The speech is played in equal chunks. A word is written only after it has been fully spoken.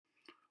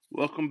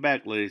Welcome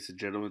back, ladies and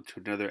gentlemen,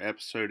 to another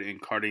episode in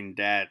Karting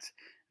Dads.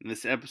 In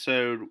this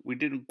episode, we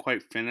didn't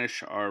quite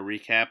finish our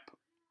recap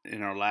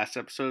in our last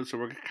episode, so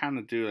we're going to kind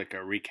of do like a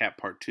recap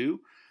part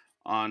two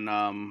on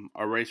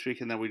our race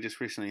weekend that we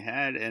just recently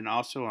had, and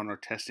also on our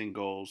testing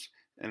goals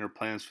and our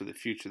plans for the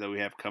future that we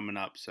have coming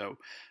up. So,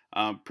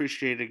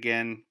 appreciate it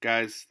again,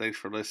 guys. Thanks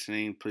for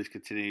listening. Please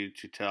continue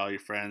to tell all your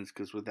friends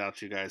because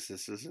without you guys,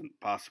 this isn't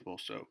possible.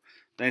 So,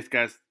 thanks,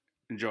 guys.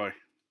 Enjoy.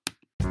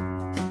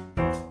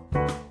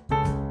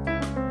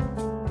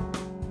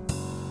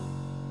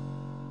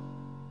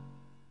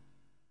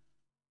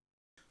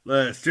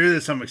 Let's do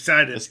this. I'm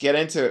excited. Let's get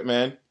into it,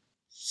 man.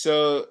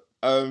 So,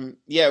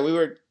 we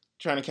were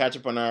trying to catch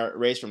up on our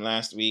race from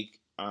last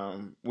week.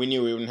 We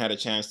knew we wouldn't had a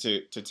chance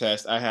to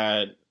test. I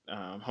had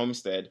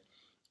Homestead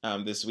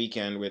this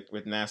weekend with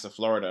NASA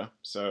Florida,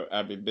 so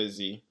I'd be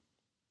busy.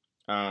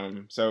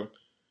 Not a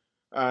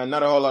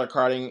whole lot of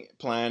karting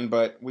planned,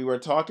 but we were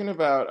talking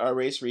about our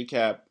race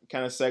recap,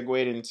 kind of segued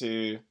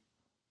into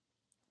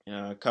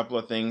a couple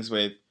of things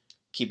with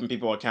keeping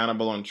people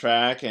accountable on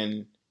track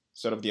and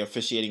sort of the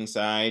officiating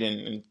side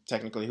and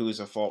technically who's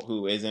at fault,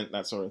 who isn't,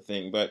 that sort of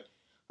thing. But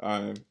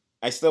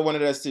I still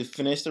wanted us to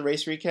finish the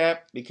race recap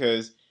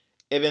because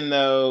even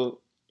though,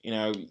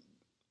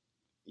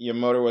 your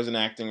motor wasn't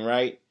acting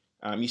right,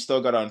 you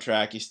still got on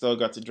track. You still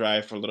got to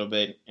drive for a little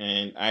bit,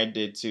 and I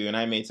did too, and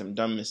I made some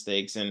dumb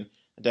mistakes, and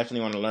I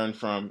definitely want to learn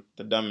from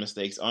the dumb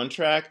mistakes on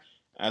track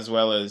as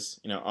well as,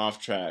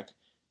 off track.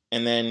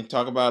 And then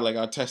talk about like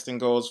our testing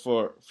goals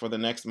for the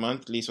next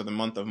month, at least for the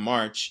month of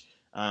March.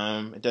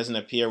 It doesn't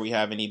appear we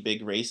have any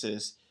big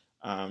races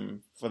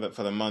for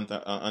the month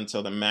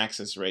until the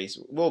Maxxis race.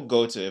 We'll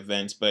go to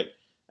events, but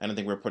I don't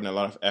think we're putting a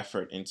lot of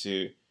effort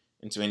into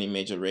any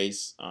major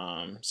race.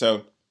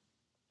 So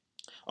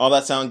all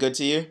that sound good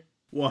to you?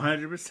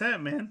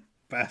 100%, man.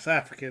 Fast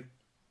African.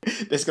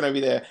 This is gonna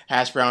be the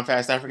Hash Brown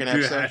Fast African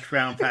episode. Hash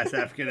Brown Fast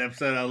African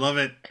episode. I love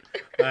it.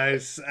 I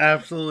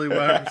absolutely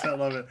 100%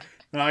 love it.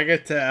 No, I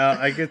get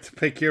to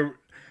pick your.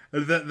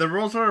 The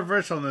roles are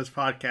reversed on this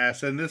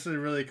podcast, and this is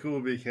really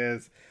cool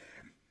because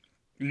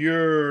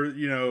you're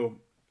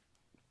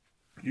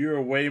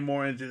way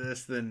more into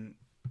this than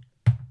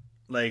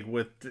like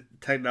with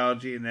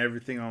technology and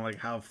everything on like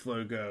how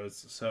flow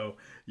goes. So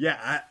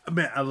yeah,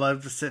 I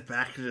love to sit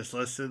back and just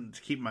listen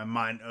to keep my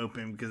mind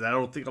open because I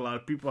don't think a lot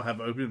of people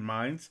have open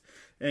minds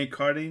in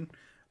karting,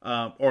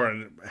 or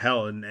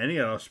in any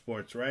other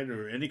sports, right,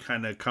 or any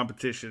kind of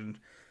competition.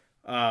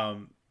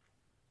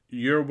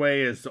 Your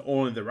way is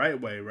only the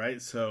right way,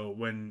 right? So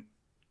when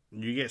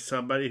you get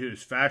somebody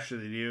who's faster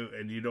than you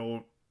and you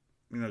don't,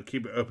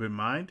 keep an open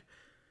mind,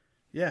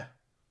 yeah,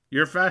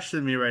 you're faster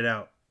than me right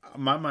now.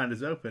 My mind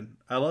is open.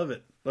 I love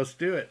it. Let's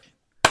do it.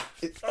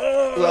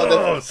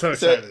 So excited.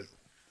 So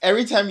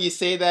every time you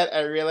say that,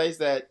 I realize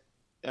that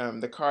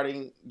the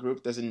karting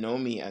group doesn't know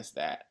me as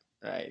that,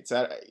 right?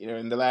 So,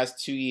 in the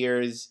last 2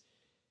 years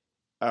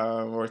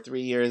or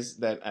 3 years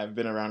that I've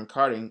been around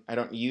karting, I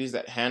don't use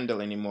that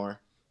handle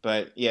anymore.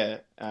 But yeah,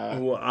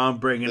 I'm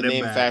bringing it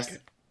back.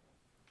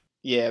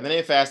 The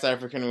name Fast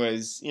African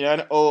was,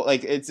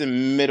 it's a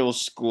middle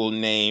school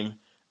name.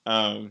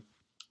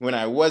 When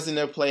I was in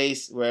a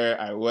place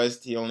where I was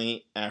the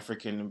only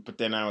African, but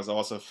then I was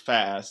also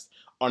fast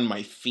on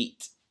my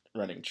feet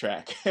running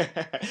track.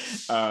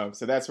 So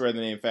that's where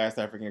the name Fast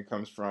African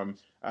comes from.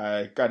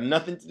 Got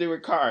nothing to do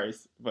with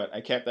cars, but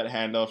I kept that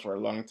handle for a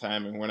long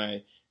time. And when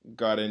I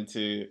got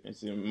into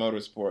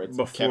motorsports,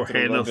 before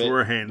handles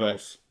were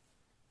handles.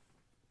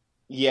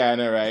 Yeah, I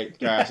know, right?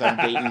 Gosh, I'm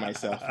dating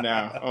myself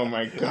now. Oh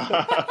my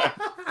god.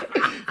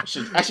 I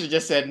should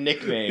just said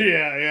nickname.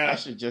 Yeah. I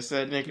should just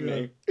said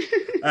nickname.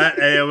 At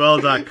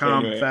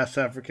AOL.com, anyway. Fast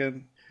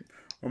African.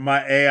 Or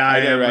my AI.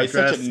 I know, right?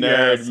 Address. Such a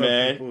nerd,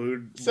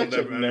 man. Such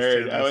a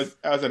nerd. I was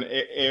on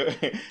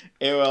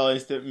AOL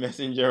Instant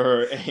Messenger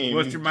or AIM.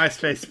 What's your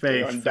MySpace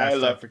page? On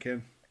Fast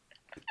African.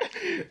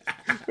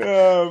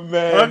 Oh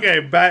man.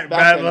 Okay,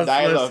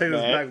 let's take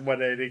this back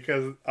 180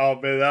 because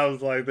that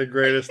was like the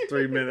greatest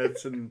 3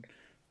 minutes and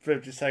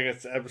 50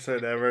 seconds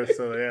episode ever.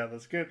 So yeah,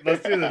 let's do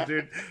this,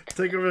 dude.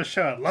 Take over the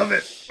show. Love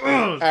it.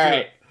 All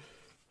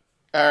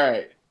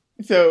right.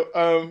 So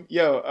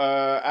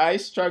I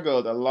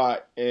struggled a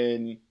lot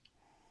in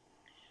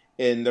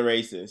the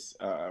races.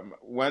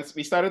 Once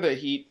we started the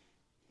heat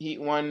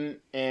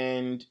one,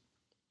 and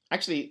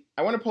actually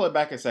I want to pull it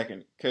back a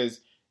second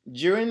because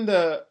during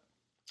the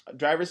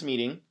drivers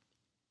meeting,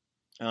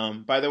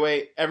 by the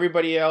way,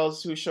 everybody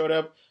else who showed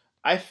up,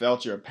 I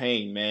felt your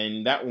pain,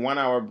 man. That 1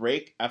 hour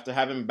break after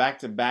having back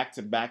to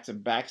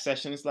back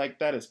sessions like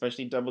that,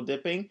 especially double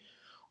dipping,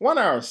 1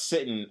 hour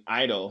sitting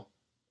idle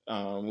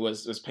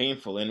was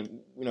painful,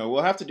 and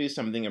we'll have to do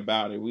something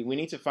about it. We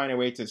need to find a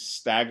way to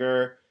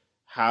stagger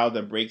how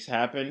the breaks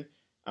happen.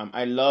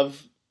 I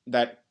love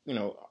that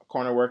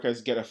corner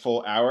workers get a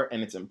full hour,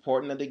 and it's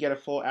important that they get a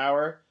full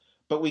hour.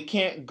 But we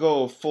can't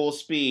go full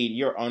speed.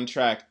 You're on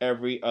track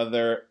every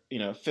other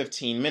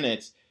 15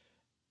 minutes.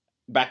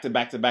 Back to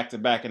back,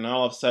 and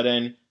all of a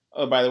sudden,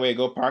 oh, by the way,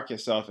 go park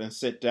yourself and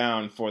sit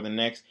down for the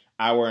next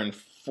hour and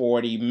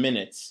 40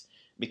 minutes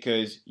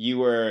because you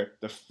were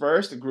the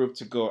first group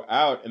to go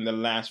out in the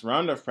last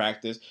round of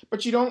practice,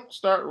 but you don't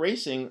start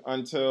racing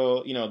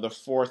until, the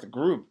fourth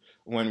group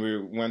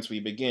once we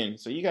begin.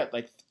 So you got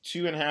like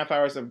 2.5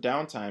 hours of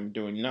downtime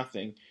doing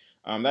nothing.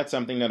 That's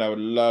something that I would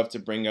love to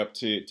bring up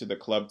to the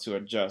club to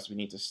adjust. We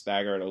need to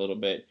stagger it a little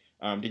bit.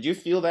 Did you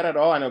feel that at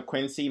all? I know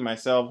Quincy,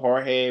 myself,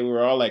 Jorge, we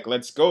were all like,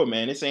 "Let's go,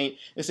 man! This ain't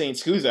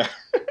SCUSA."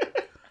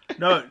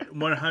 No,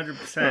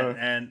 100%.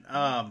 And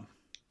I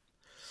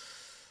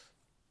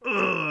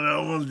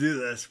don't want to do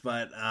this,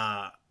 but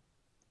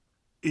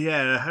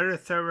yeah,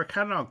 we're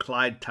kind of on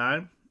Clyde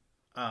time.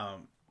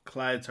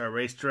 Clyde's our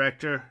race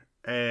director,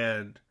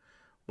 and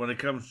when it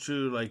comes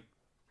to like,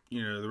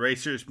 the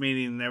racers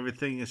meeting and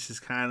everything, it's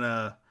just kind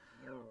of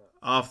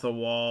off the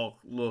wall,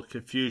 little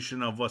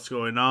confusion of what's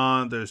going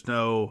on. There's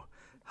no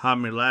how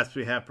many laps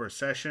we have per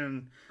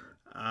session.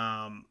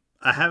 I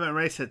haven't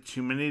raced at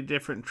too many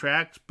different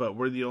tracks, but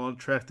we're the only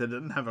track that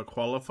doesn't have a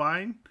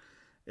qualifying.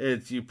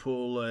 It's you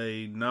pull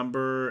a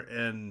number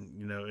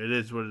and, it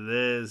is what it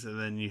is. And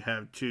then you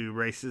have 2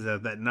 races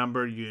at that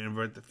number. You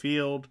invert the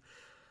field.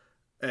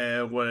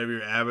 And whatever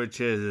your average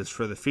is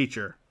for the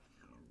feature.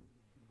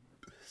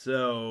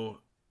 So,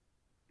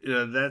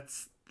 that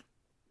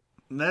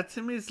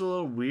to me is a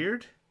little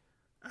weird.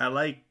 I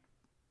like,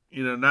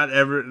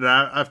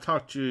 I've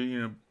talked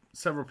to,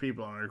 several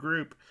people in our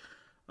group.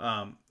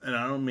 And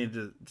I don't mean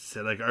to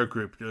say like our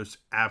group knows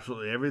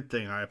absolutely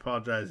everything. I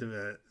apologize if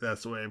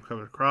that's the way I'm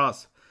coming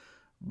across.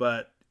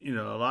 But, a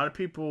lot of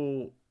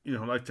people,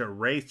 like to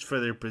race for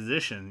their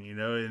position,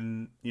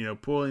 and,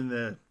 pulling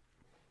the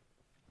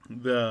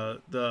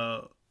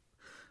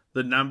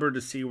number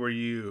to see where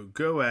you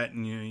go at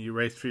and, you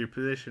race for your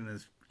position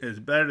is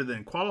better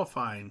than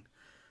qualifying.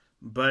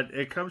 But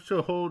it comes to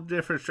a whole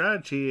different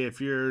strategy if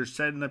you're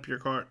setting up your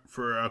car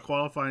for a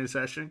qualifying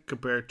session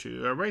compared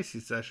to a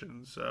racing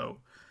session. So,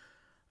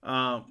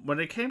 when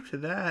it came to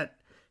that,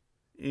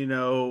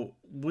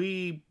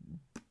 we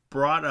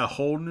brought a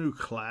whole new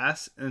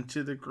class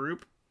into the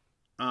group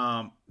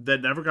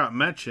that never got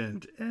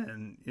mentioned.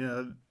 And,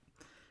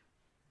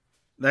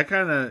 that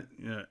kind of,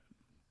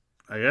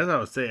 I guess I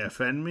would say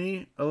offend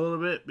me a little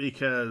bit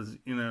because,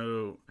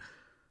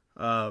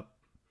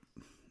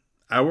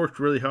 I worked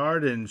really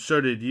hard, and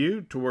so did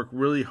you, to work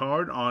really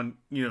hard on,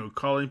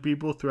 calling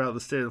people throughout the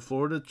state of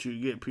Florida to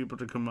get people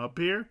to come up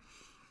here.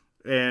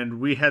 And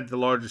we had the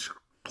largest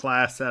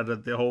class out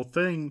of the whole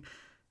thing.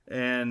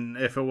 And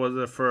if it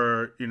wasn't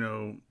for,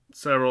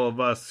 several of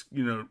us,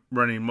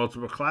 running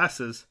multiple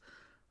classes,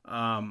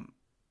 it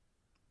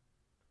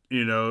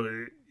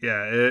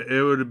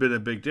would have been a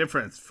big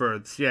difference for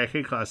the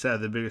CIK class to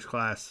have the biggest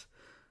class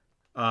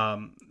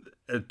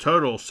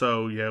total.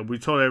 So yeah, we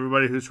told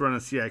everybody who's running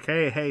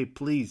CIK, hey,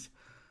 please,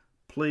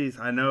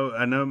 I know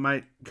it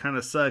might kind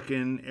of suck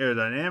in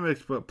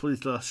aerodynamics, but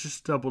please let's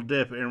just double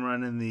dip and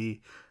run in the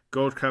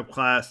Gold Cup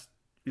class.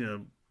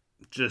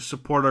 Just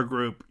support our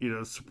group.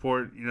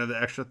 Support the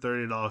extra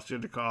 $30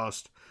 in the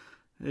cost.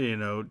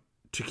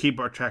 To keep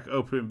our track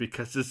open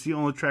because it's the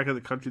only track in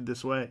the country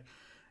this way.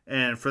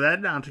 And for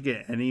that not to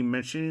get any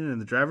mentioning in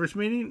the drivers'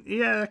 meeting,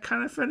 yeah, that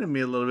kind of offended me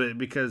a little bit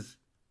because,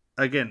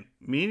 again,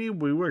 we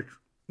worked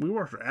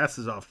our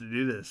asses off to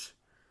do this.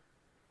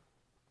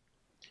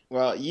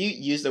 Well, you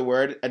used the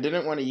word. I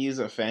didn't want to use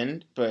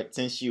offend, but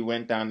since you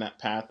went down that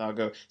path, I'll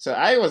go. So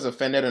I was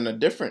offended on a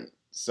different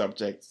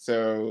subject.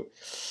 So,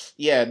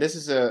 yeah, this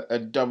is a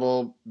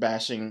double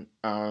bashing,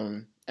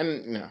 and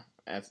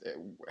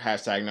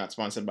hashtag not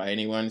sponsored by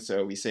anyone.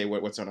 So we say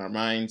what's on our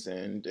minds,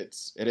 and it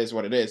is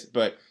what it is.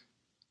 But,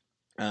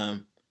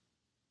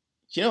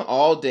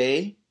 all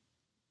day,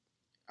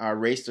 our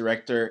race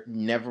director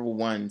never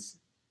once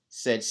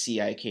said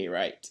CIK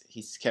right.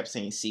 He kept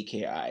saying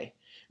CKI.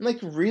 I'm like,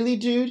 really,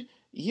 dude?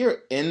 You're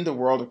in the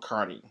world of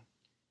karting,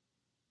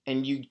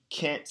 and you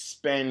can't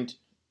spend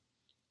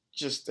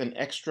just an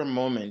extra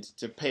moment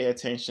to pay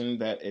attention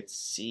that it's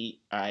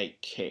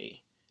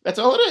CIK. That's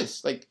all it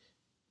is. Like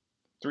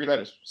 3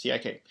 letters,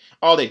 CIK.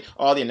 All day.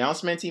 All the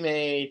announcements he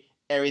made,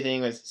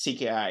 everything was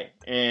CKI.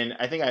 And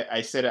I think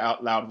I said it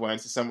out loud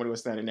once. Somebody was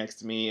standing next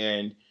to me,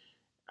 and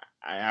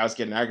I was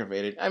getting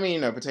aggravated. I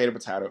mean,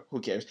 potato, who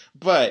cares?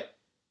 But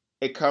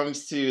it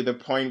comes to the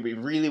point we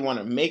really want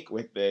to make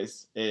with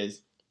this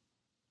is,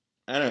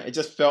 I don't know, it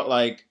just felt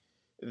like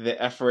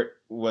the effort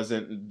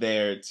wasn't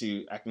there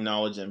to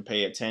acknowledge and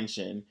pay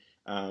attention.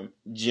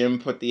 Jim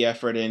put the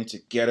effort in to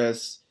get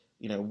us,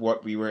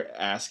 what we were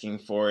asking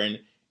for.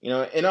 And,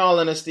 in all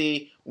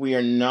honesty, we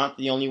are not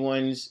the only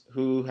ones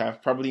who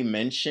have probably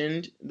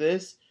mentioned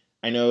this.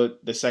 I know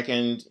the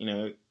second,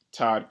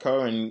 Todd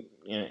Cohen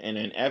and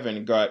then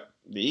Evan got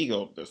the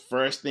Eagle. The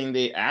first thing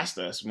they asked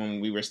us when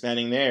we were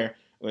standing there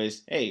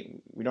was,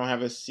 hey, we don't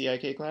have a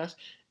CIK class?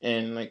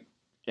 And like,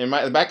 in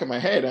the back of my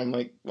head, I'm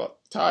like, well,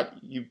 Todd,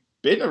 you've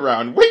been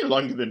around way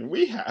longer than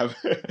we have.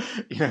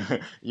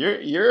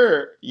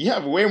 You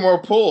have way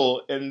more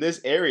pull in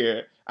this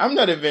area. I'm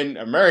not even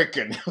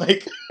American.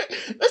 Like,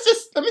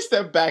 let me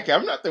step back.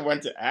 I'm not the one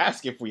to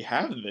ask if we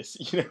have this,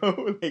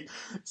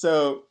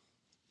 So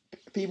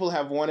people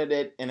have wanted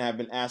it and have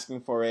been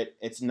asking for it.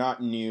 It's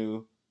not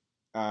new.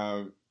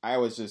 I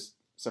was just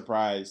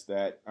surprised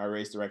that our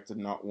race director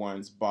not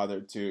once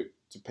bothered to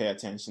pay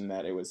attention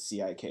that it was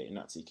CIK,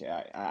 not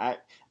CKI. I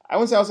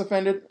wouldn't say I was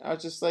offended. I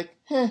was just like,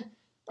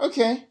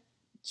 okay.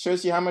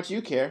 Shows you how much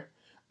you care.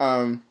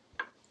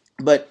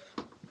 But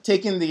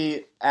taking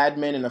the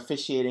admin and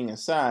officiating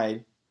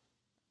aside,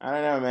 I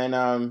don't know,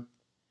 man.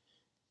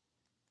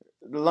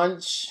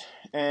 Lunch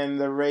and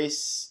the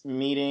race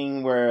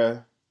meeting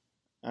were,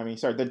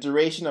 the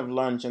duration of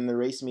lunch and the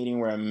race meeting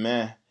were a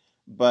meh.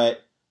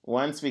 But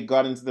once we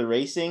got into the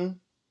racing,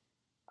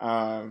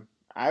 I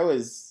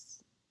was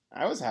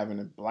having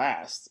a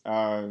blast.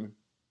 The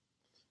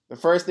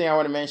first thing I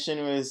want to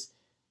mention was,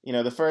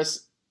 the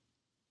first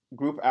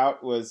group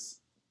out was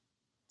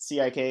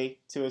CIK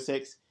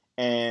 206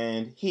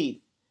 and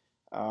Heath.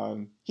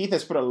 Heath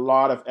has put a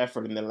lot of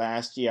effort in the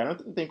last year. I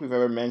don't think we've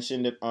ever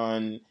mentioned it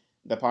on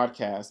the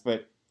podcast,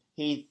 but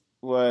Heath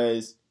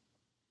was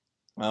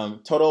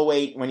total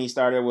weight when he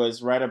started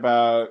was right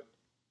about,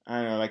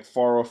 I don't know, like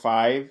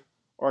 405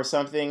 or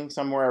something,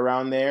 somewhere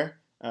around there.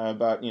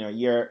 About a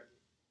year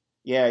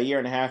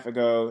and a half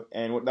ago,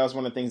 and that was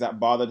one of the things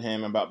that bothered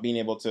him about being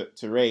able to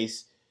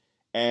race.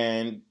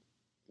 And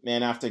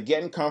man, after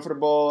getting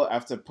comfortable,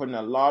 after putting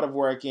a lot of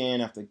work in,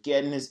 after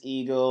getting his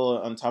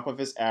Eagle on top of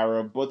his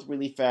Arrow, both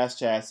really fast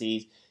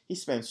chassis, he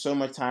spent so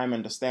much time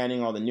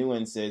understanding all the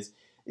nuances.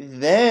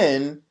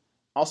 Then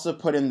also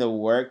put in the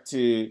work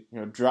to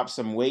drop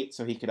some weight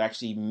so he could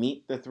actually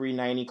meet the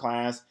 390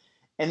 class.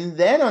 And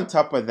then on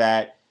top of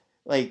that,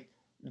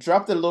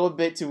 dropped a little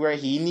bit to where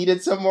he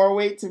needed some more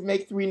weight to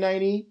make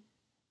 390.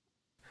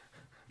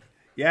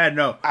 Yeah,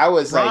 no. I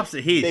was props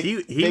like, to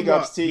Heath.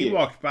 He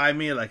walked by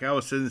me like I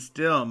was sitting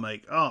still. I'm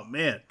like, oh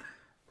man,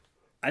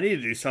 I need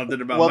to do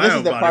something about my this is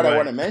own the body part weight. I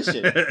want to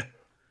mention.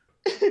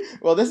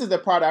 Well, this is the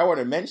part I want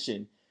to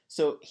mention.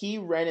 So he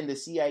ran in the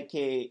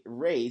CIK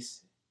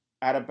race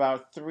at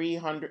about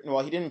 300.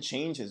 Well, he didn't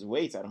change his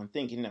weights. I don't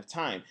think he didn't have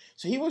time.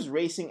 So he was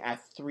racing at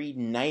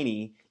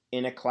 390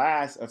 in a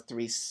class of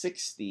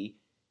 360.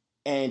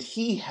 And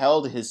he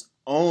held his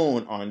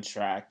own on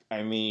track.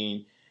 I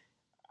mean,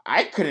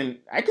 I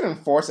couldn't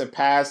force a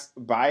pass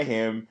by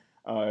him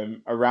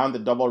around the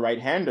double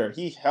right-hander.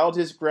 He held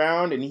his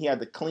ground and he had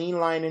the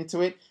clean line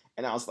into it.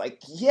 And I was like,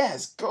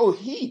 yes, go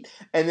Heath.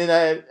 And then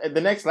at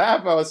the next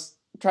lap, I was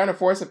trying to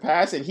force a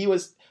pass and he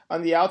was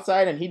on the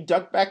outside and he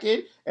ducked back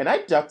in. And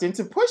I ducked in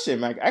to push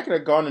him. I could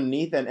have gone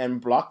underneath and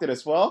blocked it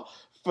as well.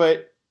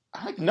 But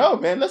I'm like, no,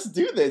 man, let's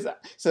do this.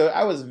 So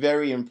I was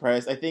very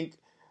impressed. I think,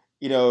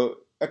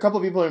 a couple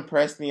of people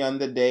impressed me on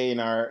the day in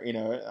our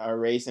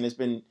race, and it's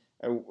been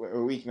a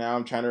week now.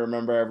 I'm trying to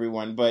remember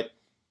everyone, but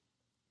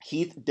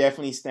Heath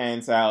definitely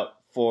stands out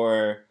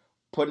for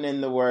putting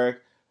in the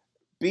work,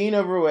 being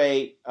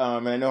overweight.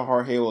 And I know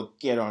Jorge will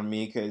get on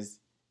me because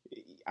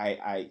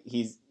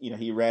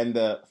he ran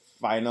the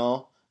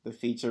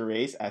feature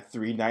race at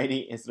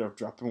 390 instead of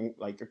dropping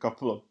like a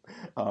couple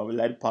of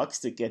lead pucks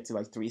to get to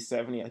like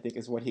 370. I think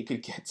is what he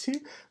could get to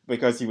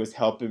because he was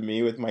helping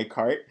me with my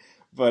cart.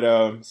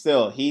 But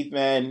still, Heath,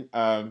 man,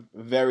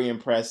 very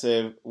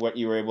impressive what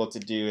you were able to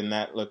do in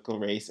that local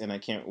race, and I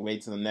can't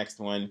wait to the next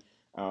one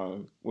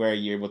where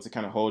you're able to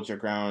kind of hold your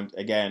ground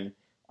again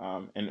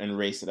and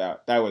race it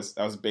out. That was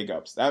big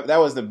ups. That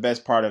was the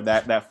best part of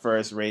that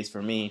first race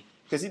for me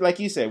because, like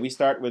you said, we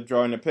start with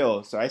drawing a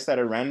pill. So I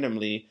started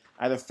randomly,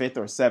 either 5th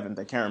or 7th.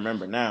 I can't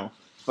remember now,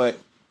 but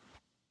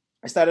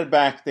I started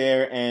back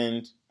there,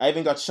 and I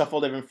even got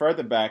shuffled even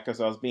further back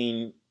because I was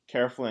being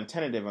careful and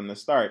tentative on the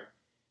start.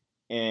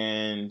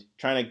 And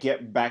trying to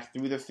get back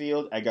through the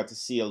field, I got to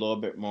see a little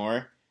bit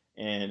more.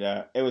 And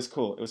it was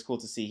cool. It was cool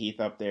to see Heath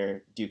up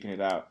there duking it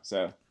out.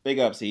 So, big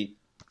ups, Heath.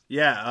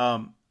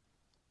 Yeah,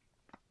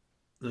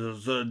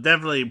 so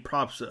definitely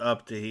props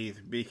up to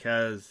Heath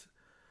because,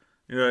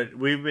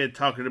 we've been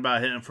talking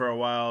about him for a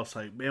while. It's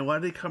like, man, why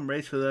did he come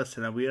race with us?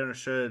 And we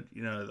understood,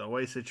 the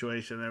weight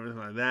situation and everything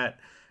like that.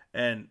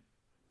 And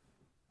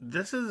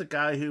this is a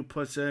guy who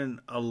puts in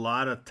a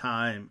lot of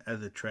time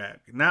at the track.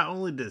 Not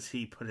only does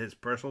he put his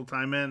personal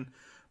time in,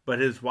 but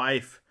his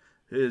wife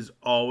is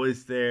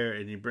always there,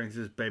 and he brings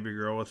his baby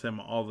girl with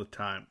him all the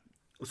time.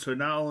 So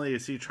not only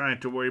is he trying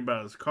to worry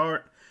about his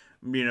cart,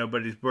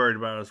 but he's worried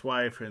about his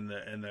wife and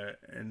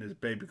his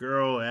baby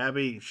girl,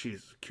 Abby.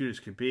 She's cute as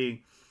can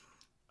be.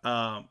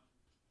 So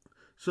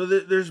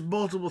there's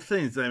multiple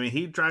things. I mean,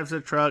 he drives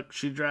a truck.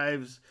 She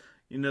drives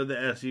the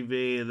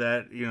SUV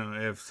that,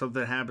 if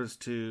something happens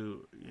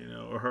to,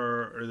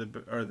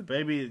 her or the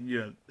baby,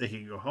 they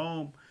can go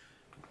home.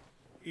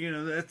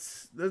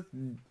 That's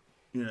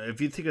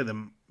if you think of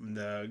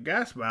the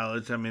gas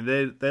mileage, I mean,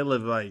 they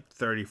live like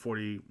 30,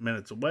 40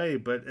 minutes away,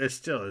 but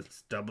it's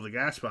double the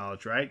gas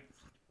mileage, right?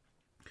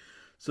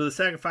 So the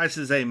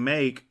sacrifices they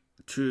make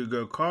to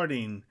go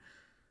karting,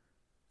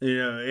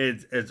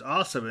 it's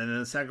awesome. And then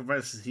the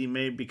sacrifices he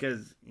made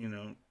because,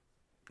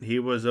 he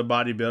was a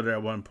bodybuilder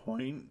at one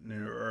point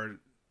or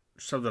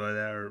something like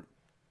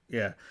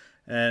that.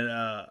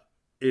 And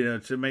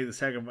to make the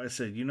sacrifice. I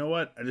said, you know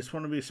what? I just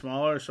want to be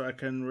smaller so I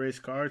can race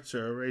karts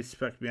or race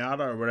Spec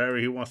Miata or whatever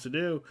he wants to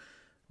do.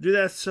 Dude,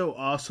 that's so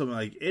awesome.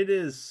 Like, it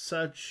is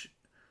such.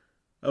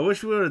 I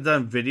wish we would have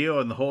done video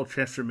on the whole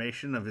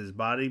transformation of his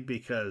body,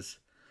 because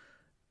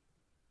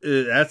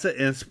that's an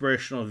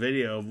inspirational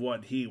video of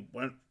what he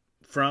went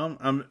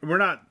from. We're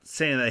not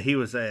saying that he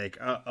was like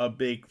a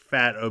big,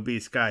 fat,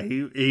 obese guy.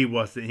 He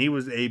wasn't. He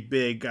was a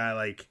big guy.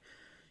 Like,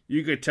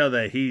 you could tell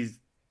that he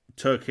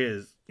took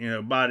his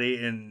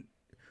body and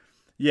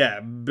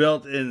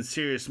built in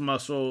serious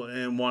muscle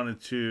and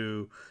wanted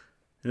to.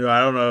 I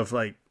don't know if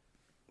like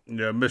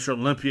Mr.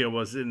 Olympia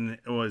was in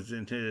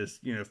his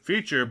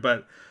future,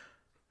 but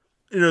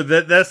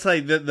that's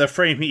like the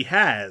frame he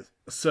has.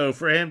 So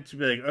for him to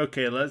be like,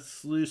 okay,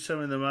 let's lose some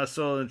of the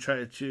muscle and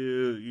try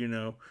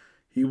to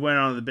he went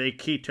on the big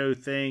keto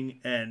thing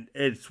and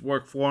it's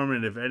worked for him.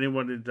 And if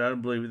anyone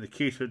doesn't believe in the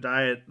keto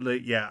diet,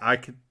 like, I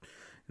could,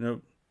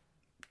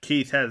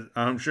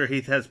 I'm sure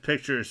Heath has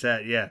pictures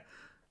that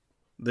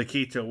the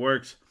keto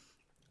works.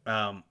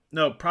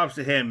 No, props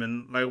to him.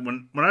 And like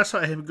when I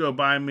saw him go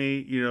by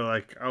me,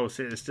 like I was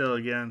saying it still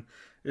again,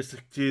 it's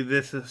like, dude,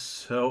 this is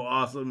so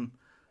awesome.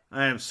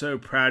 I am so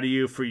proud of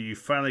you for you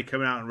finally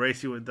coming out and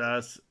racing with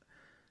us.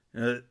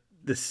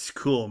 This is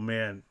cool,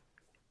 man.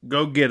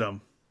 Go get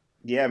him.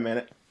 Yeah,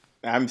 man.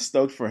 I'm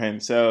stoked for him.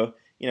 So,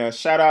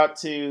 shout out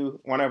to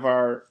one of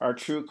our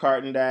true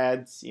karting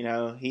dads.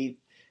 He,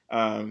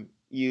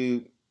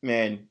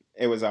 man,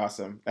 it was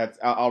awesome.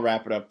 I'll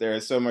wrap it up there.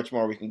 There's so much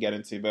more we can get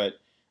into, but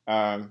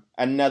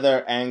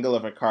another angle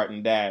of a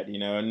karting dad.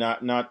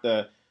 Not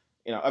the,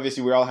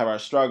 obviously we all have our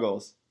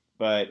struggles,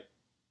 but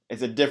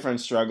it's a different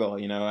struggle,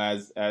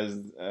 as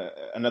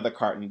another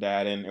karting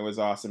dad, and it was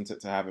awesome to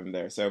have him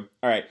there. So,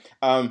 all right.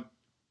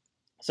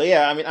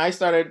 I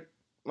started,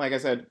 like I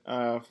said,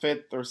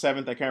 5th or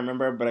 7th, I can't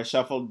remember, but I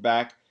shuffled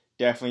back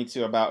definitely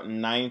to about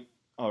 9th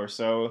or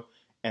so,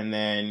 and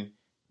then,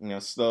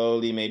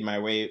 slowly made my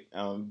way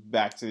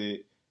back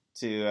to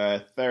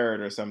 3rd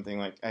or something.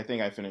 Like, I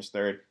think I finished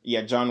 3rd.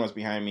 Yeah, John was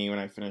behind me when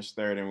I finished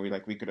 3rd, and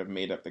we could have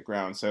made up the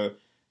ground. So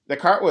the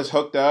kart was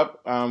hooked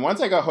up. Once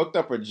I got hooked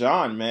up with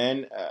John,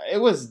 man, it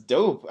was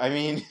dope. I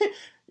mean,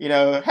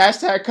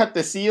 hashtag cut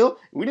the seal.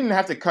 We didn't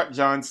have to cut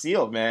John's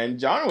seal, man.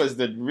 John was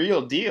the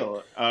real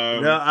deal.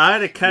 No, I had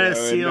to cut his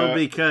seal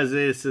because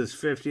it's his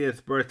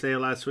 50th birthday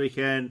last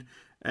weekend,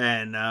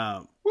 and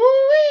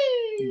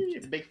woo-wee!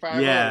 Big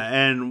 5-0. Yeah,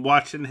 and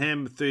watching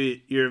him through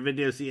your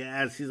videos he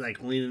has, he's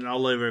like leaning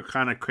all over,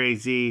 kind of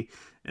crazy,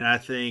 and I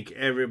think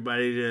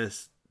everybody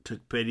just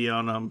took pity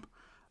on him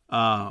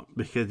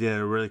because he had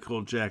a really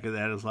cool jacket that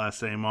had his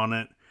last name on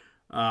it.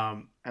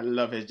 I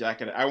love his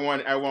jacket. I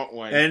want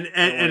one.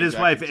 And his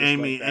wife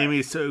Amy. Like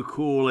Amy's so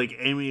cool. Like,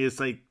 Amy is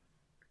like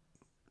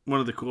one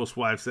of the coolest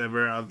wives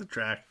ever on the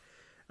track.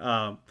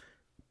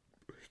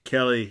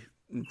 Kelly,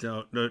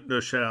 no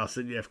shout outs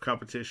in UF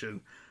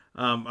competition.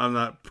 I'm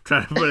not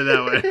trying to put it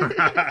that way.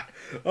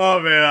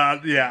 Oh man,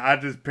 I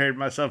just paired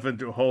myself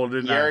into a hole,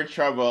 didn't I? You're in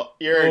trouble.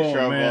 You're in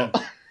trouble.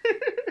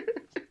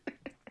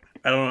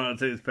 I don't know how to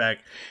take this back,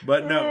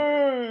 but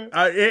no,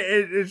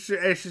 it's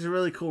just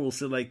really cool.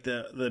 So like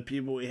the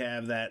people we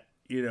have that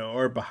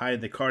are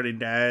behind the karting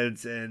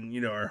dads,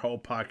 and our whole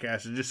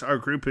podcast and just our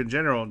group in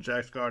general,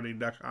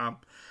 jackskarting.com,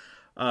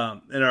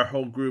 and our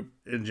whole group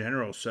in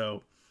general.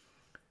 So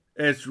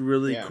it's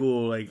really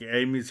cool. Like,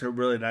 Amy's a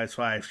really nice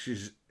wife.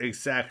 She's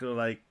exactly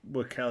like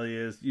what Kelly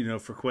is,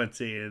 for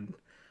Quincy, and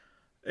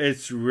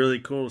it's really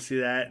cool to see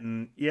that.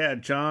 And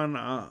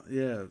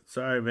John,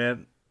 sorry,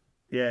 man.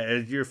 Yeah,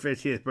 it's your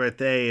 50th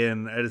birthday,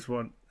 and I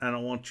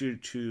don't want you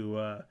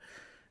to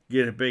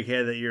get a big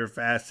head that you're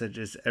fast, that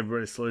just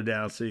everybody slow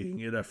down so you can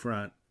get up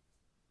front.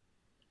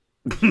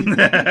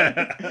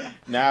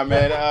 Nah,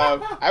 man,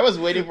 I was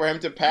waiting for him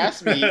to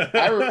pass me.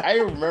 I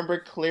remember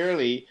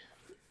clearly,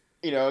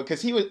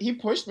 because he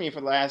pushed me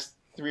for the last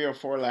 3 or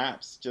 4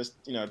 laps, just,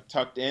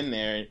 tucked in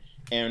there,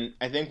 and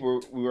I think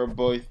we were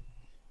both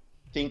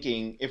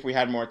thinking if we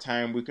had more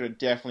time, we could have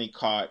definitely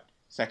caught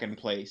 2nd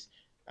place.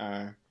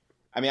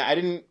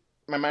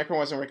 My micro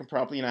wasn't working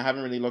properly, and I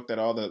haven't really looked at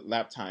all the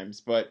lap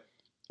times. But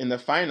in the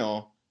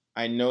final,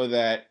 I know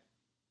that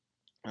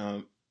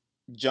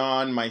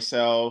John,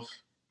 myself,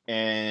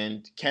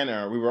 and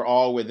Kenner, we were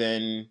all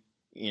within,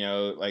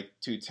 like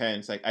 2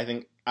 tenths. Like, I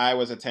think I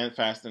was a tenth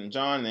faster than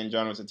John, and then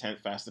John was a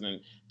tenth faster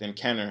than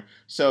Kenner.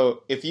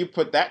 So if you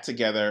put that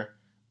together,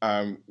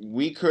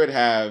 we could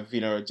have,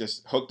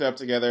 just hooked up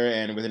together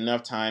and with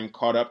enough time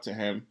caught up to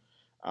him.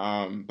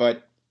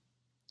 But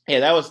yeah,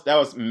 that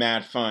was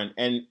mad fun,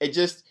 and it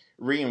just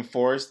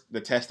reinforced the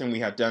testing we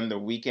had done the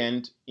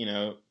weekend,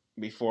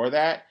 before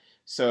that.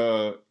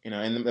 So,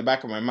 in the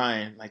back of my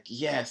mind, like,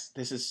 yes,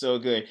 this is so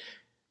good,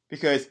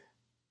 because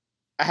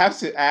I have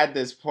to add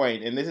this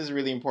point, and this is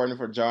really important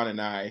for John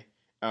and I.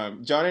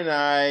 John and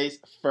I's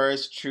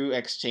first true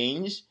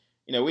exchange,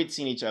 we'd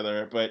seen each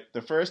other, but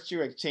the first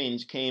true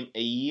exchange came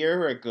a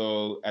year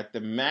ago at the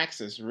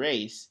Maxxis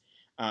race.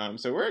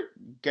 So we're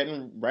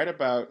getting right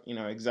about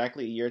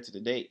exactly a year to the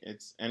date.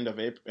 It's end of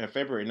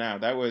February now.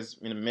 That was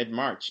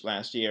mid-March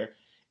last year,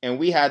 and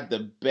we had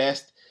the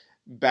best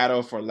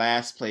battle for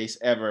last place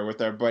ever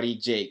with our buddy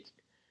Jake,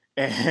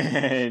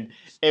 and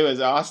it was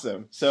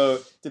awesome. So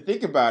to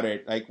think about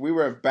it, like we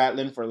were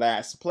battling for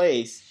last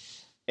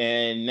place,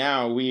 and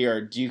now we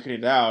are duking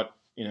it out.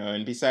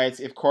 And besides,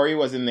 if Corey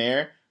wasn't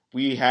there,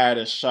 we had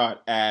a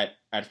shot at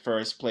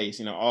first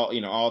place.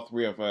 All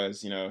three of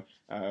us,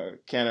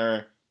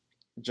 Kenner,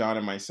 John,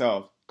 and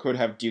myself could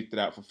have duked it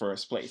out for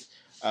first place.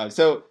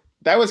 So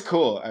that was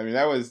cool. I mean,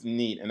 that was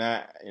neat, and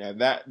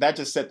that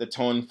just set the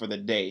tone for the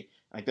day.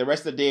 Like the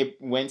rest of the day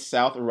went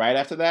south right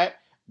after that,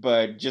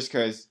 but just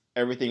because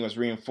everything was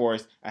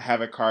reinforced, I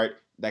have a cart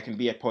that can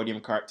be a podium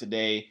cart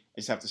today. I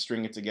just have to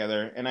string it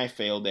together, and I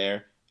failed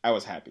there. I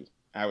was happy.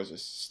 I was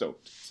just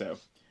stoked. So,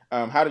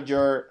 how did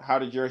your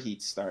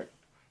heat start?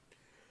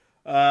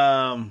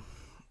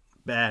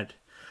 Bad.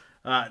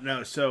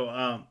 No,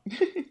 so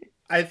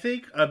I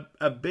think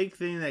a big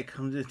thing that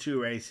comes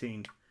into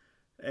racing,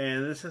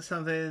 and this is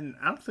something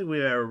I don't think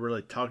we've ever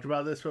really talked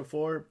about this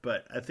before,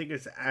 but I think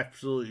it's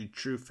absolutely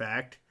true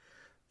fact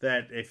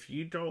that if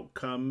you don't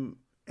come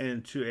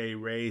into a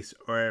race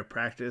or a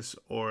practice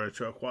or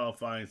to a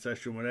qualifying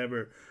session,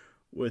 whatever,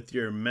 with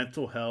your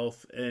mental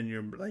health and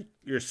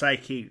your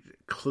psyche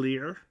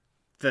clear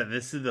that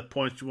this is the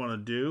point you want to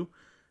do,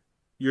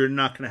 you're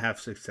not going to have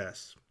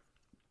success.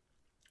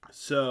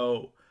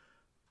 So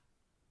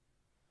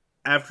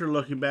after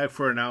looking back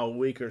for now a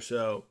week or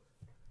so,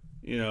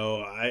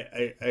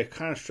 I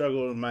kind of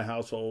struggled in my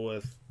household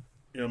with,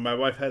 my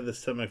wife had the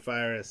stomach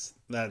virus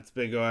that's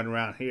been going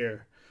around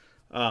here,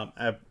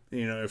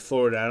 in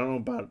Florida. I don't know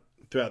about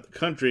throughout the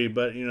country,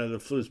 but the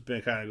flu's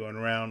been kind of going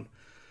around,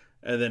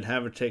 and then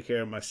having to take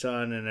care of my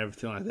son and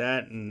everything like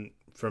that. And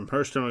from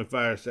her stomach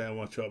virus, I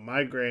went to a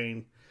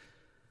migraine.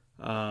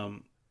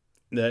 That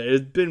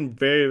it's been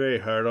very, very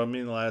hard on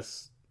me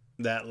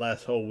that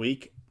last whole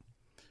week.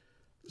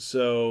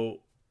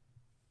 So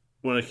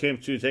when it came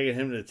to taking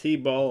him to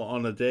T-ball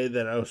on the day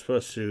that I was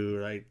supposed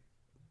to,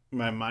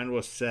 my mind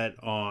was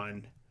set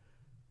on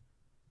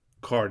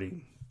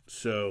karting.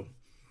 So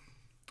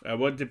I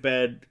went to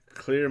bed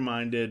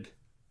clear-minded.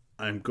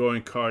 I'm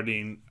going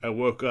karting. I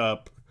woke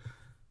up.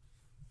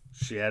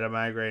 She had a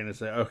migraine.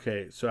 It's like,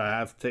 okay, so I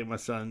have to take my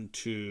son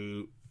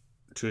to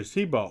his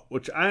T-ball,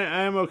 which I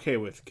am okay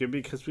with,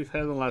 because we've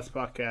had in the last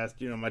podcast,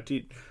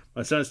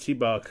 my son's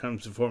T-ball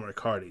comes before my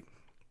karting.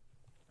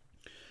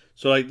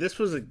 So, this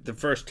was the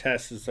first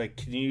test. Is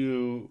can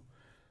you,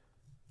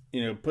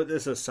 put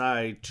this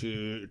aside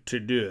to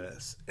do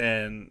this?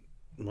 And,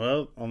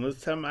 well, on this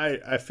time,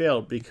 I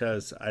failed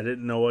because I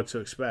didn't know what to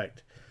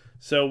expect.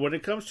 So, when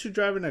it comes to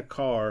driving a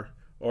car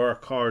or a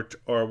cart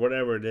or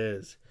whatever it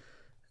is,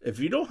 if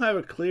you don't have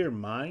a clear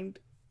mind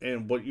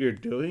and what you're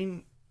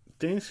doing,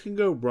 things can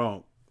go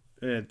wrong.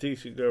 And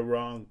things can go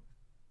wrong,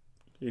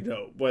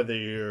 whether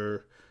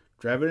you're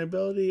driving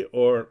ability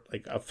or,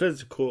 a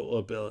physical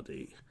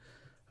ability.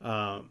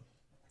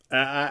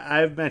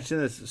 I've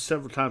mentioned this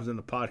several times in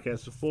the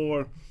podcast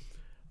before.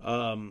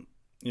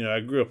 I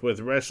grew up with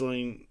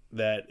wrestling,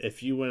 that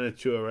if you went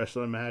into a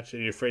wrestling match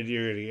and you're afraid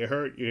you're going to get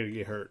hurt, you're going to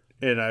get hurt.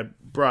 And I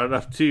brought it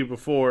up to you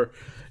before,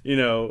 in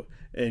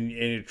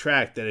your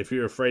track, that if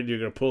you're afraid you're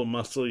going to pull a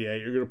muscle, yeah,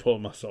 you're going to pull a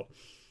muscle.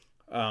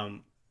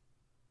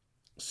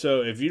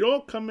 So if you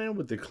don't come in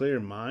with a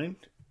clear mind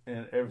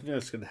and everything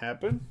that's going to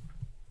happen,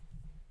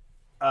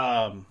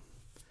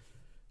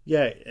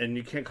 yeah, and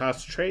you can't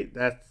concentrate,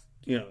 that's,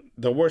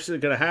 the worst is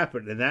going to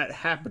happen. And that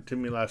happened to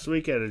me last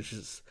weekend. It's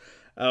just,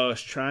 I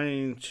was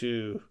trying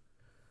to,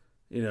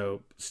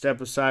 step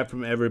aside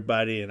from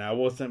everybody, and I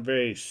wasn't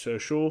very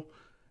social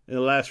in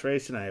the last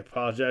race, and I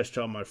apologize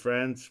to all my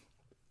friends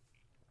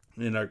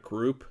in our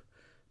group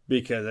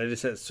because I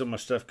just had so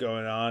much stuff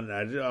going on.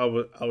 And I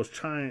wasn't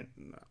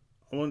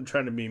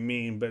trying to be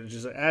mean, but it's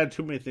just I had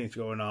too many things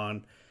going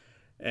on.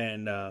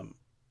 And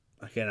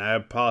again, I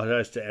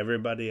apologize to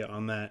everybody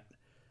on that.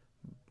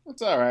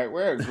 It's all right.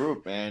 We're a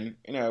group, man.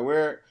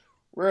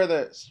 We're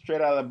the straight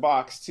out of the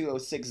box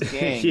 206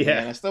 gang. Yeah.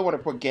 Man. I still want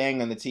to put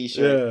gang on the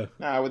t-shirt.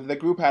 Yeah. Nah, the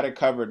group had it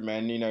covered,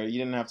 man. You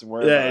didn't have to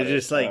worry about it. Yeah,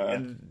 it's just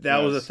that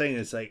was the thing.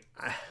 It's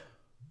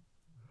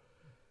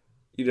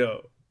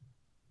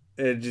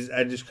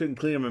I just couldn't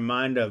clear my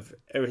mind of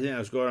everything that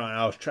was going on.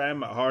 I was trying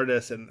my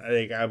hardest, and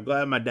I'm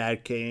glad my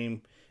dad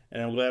came,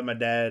 and I'm glad my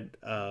dad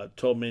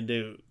told me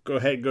to go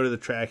ahead and go to the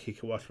track. He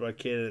could watch my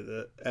kid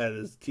at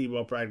his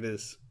T-ball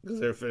practice because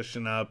they're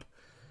finishing up.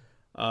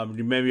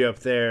 You may be up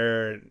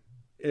there.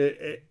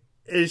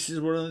 It's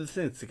just one of the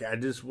things. I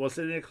just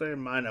wasn't in a clear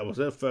mind. I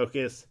wasn't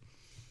focused.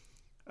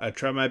 I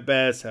tried my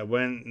best. I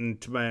went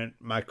into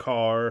my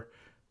car.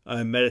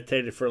 I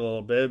meditated for a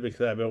little bit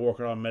because I've been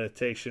working on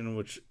meditation,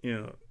 which,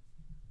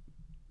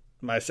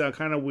 might sound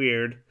kind of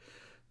weird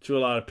to a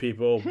lot of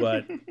people,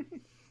 but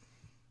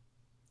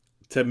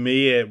to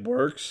me it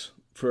works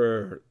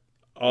for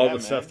all the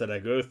stuff that I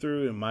go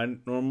through in my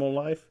normal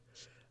life,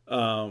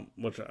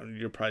 which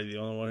you're probably the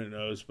only one who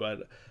knows,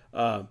 but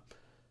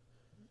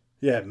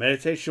Yeah,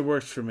 meditation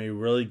works for me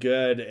really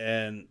good,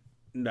 and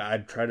I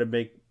try to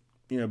make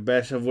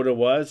best of what it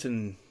was,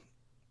 and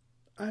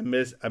I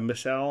miss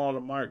out on all the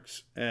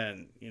marks,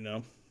 and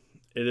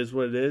it is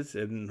what it is,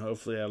 and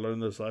hopefully I learn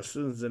those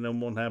lessons, and it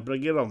won't happen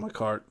again on my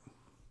cart.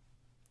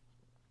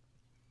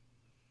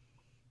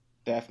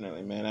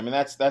 Definitely, man. I mean,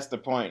 that's the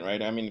point,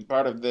 right? I mean,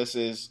 part of this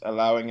is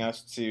allowing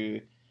us to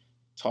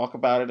talk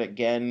about it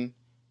again,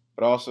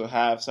 but also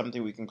have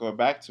something we can go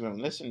back to and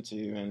listen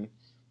to, and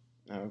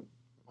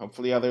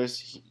hopefully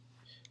others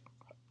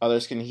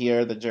can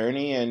hear the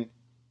journey. And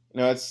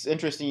it's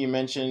interesting you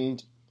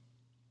mentioned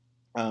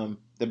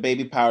the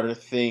baby powder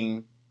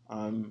thing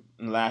in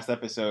the last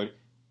episode.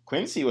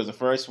 Quincy was the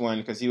first one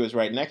because he was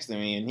right next to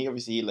me, and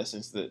he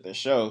listens to the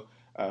show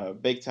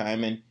big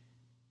time, and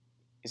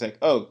he's like,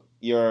 "Oh,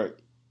 your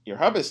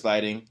hub is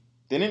sliding.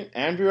 Didn't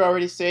Andrew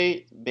already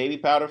say baby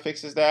powder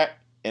fixes that?"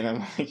 And I'm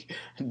like,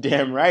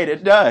 "Damn right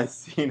it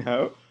does," and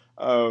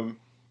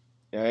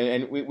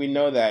we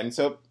know that, and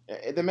so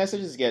the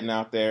message is getting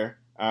out there.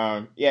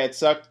 Yeah, it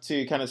sucked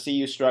to kind of see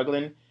you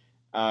struggling.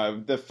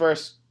 The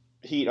first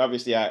heat,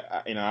 obviously,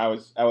 I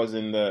was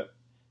in the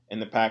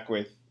pack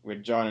with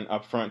John and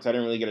up front, so I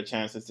didn't really get a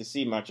chance to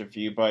see much of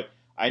you. But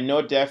I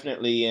know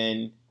definitely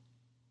in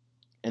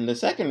the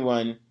second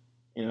one,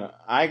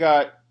 I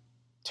got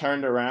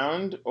turned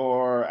around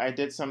or I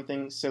did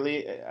something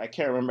silly. I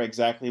can't remember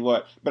exactly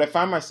what, but I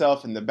found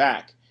myself in the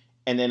back,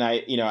 and then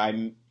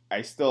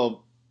I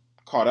still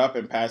caught up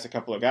and passed a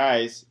couple of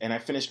guys, and I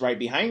finished right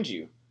behind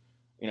you.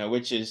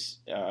 Which is,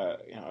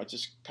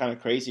 just kind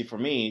of crazy for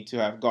me to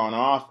have gone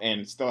off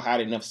and still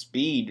had enough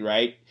speed,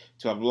 right?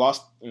 To have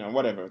lost,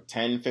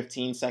 10,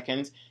 15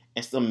 seconds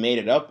and still made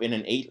it up in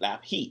an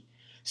 8-lap heat.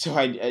 So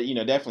I,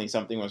 definitely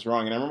something was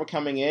wrong. And I remember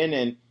coming in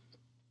and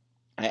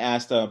I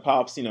asked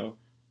Pops,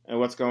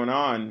 what's going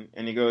on?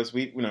 And he goes,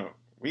 we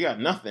got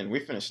nothing.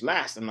 We finished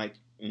last. I'm like,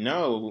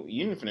 no,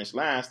 you didn't finish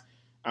last.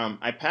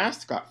 I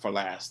passed Scott for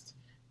last.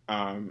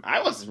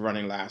 I was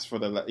running last for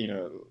a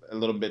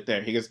little bit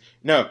there. He goes,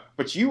 no,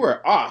 but you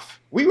were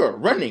off. We were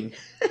running.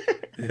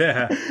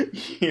 Yeah.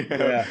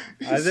 Yeah.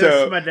 I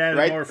think my dad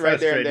is more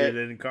frustrated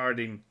in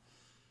karting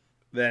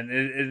than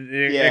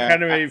it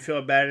kind of made me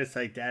feel bad. It's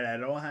like, Dad, I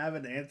don't have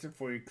an answer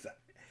for you because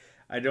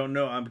I don't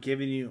know. I'm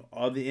giving you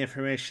all the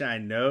information I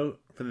know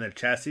from the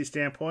chassis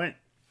standpoint,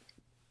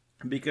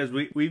 because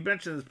we've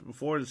mentioned this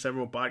before in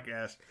several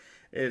podcasts.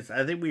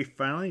 I think we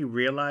finally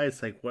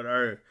realized what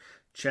our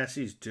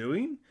chassis is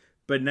doing.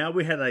 But now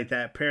we had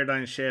that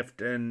paradigm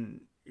shift,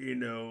 and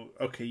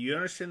okay, you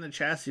understand the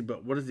chassis,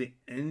 but what is the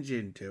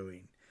engine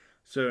doing?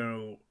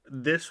 So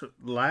this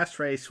last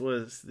race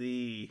was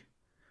the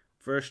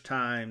first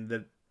time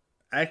that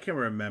I can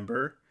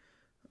remember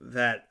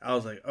that I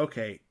was like,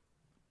 okay,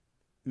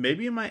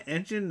 maybe my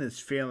engine is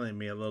failing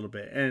me a little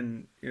bit.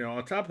 And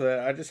on top of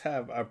that, I just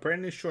have a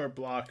brand new short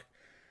block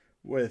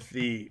with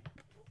the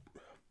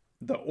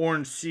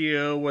orange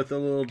seal with a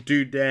little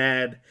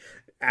doodad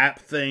app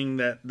thing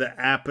that the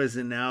app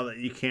isn't now that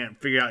you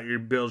can't figure out your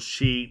build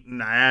sheet,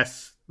 and I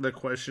asked the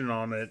question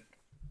on it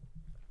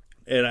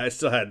and I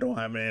still don't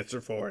have an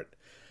answer for it,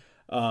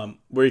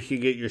 where you can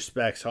get your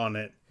specs on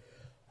it,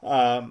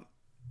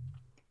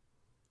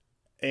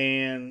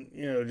 and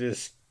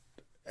just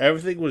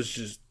everything was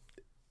just,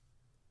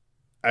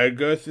 I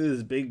go through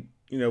this big,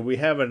 we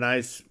have a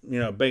nice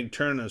big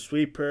turn and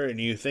sweeper, and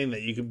you think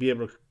that you can be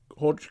able to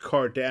hold your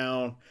car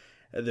down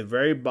at the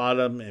very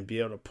bottom and be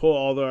able to pull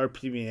all the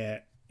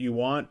RPM you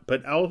want,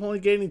 but I was only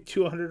gaining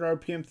 200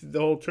 RPM through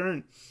the whole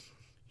turn.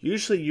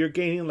 Usually you're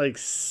gaining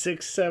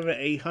 600, 700,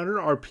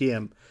 800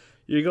 RPM.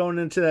 You're going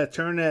into that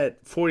turn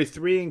at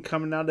 43 and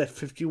coming out at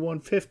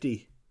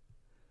 5150.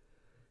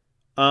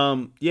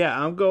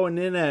 Yeah, I'm going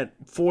in at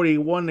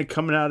 41 and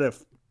coming out at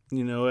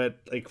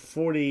at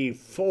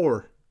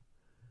 44.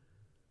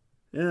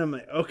 And I'm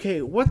like,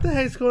 okay, what the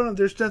heck's going on?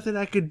 There's nothing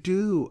I could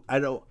do. I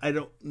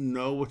don't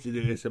know what to do.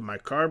 Is it my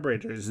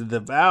carburetor? Is it the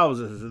valves?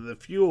 Is it the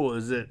fuel?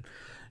 Is it...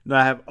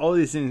 I have all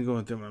these things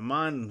going through my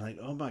mind. I'm like,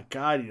 oh my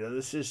God,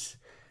 this is...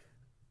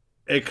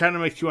 It kind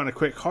of makes you want to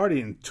quit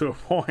karting to a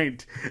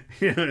point,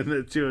 in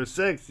the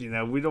 206.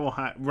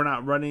 We're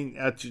not running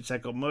a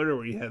 2-cycle motor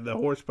where you have the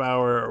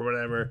horsepower or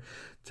whatever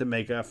to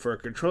make up for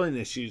controlling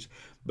issues.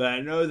 But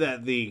I know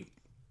that the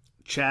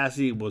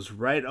chassis was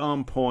right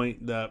on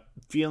point. The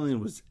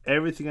feeling was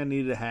everything I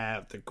needed to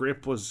have. The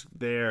grip was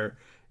there.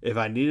 If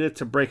I needed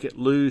to break it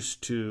loose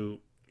to,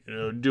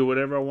 do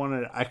whatever I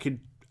wanted, I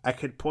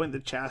could point the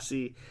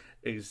chassis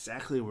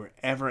exactly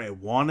wherever I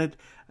wanted.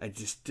 I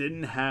just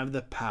didn't have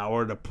the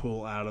power to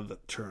pull out of the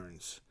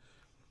turns.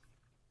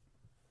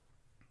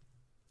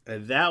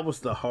 And that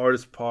was the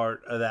hardest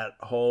part of that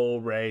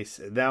whole race.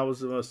 And that was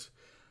the most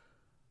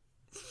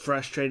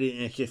frustrating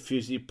and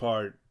confusing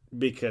part,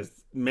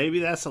 because maybe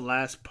that's the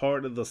last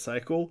part of the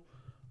cycle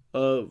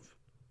of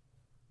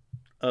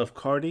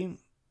karting,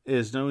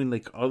 is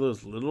knowing all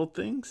those little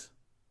things.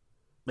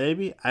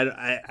 Maybe I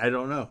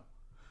don't know.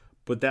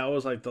 But that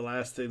was the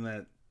last thing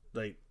that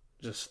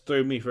just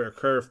threw me for a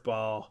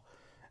curveball.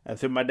 I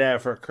threw my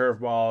dad for a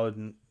curveball,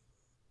 and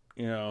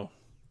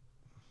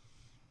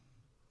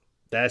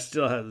Dad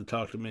still hasn't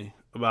talked to me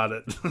about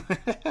it.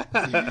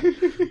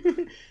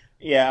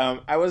 Yeah,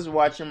 I was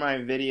watching my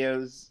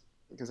videos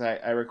because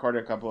I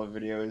recorded a couple of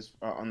videos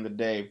on the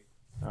day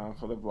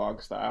for the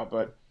vlog style,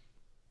 but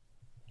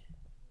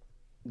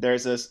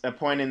there's a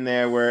point in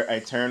there where I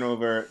turn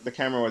over. The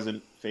camera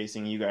wasn't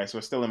facing you guys, so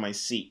it's still in my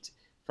seat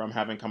from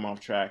having come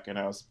off track, and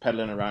I was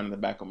pedaling around in the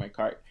back of my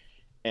cart.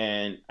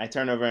 And I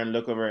turn over and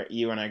look over at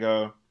you, and I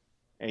go,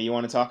 "Hey, you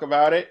want to talk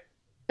about it?"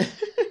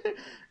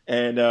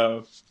 And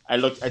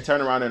I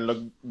turn around and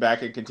look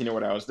back and continue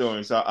what I was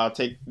doing. So I'll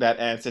take that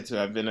answer to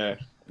have been a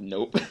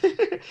nope.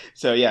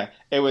 So yeah,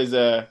 it was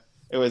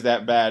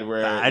that bad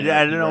where I you know,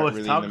 don't you know weren't what to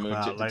really talk in the mood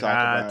about. to Like talk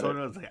I about told it.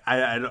 him, I was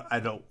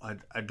like,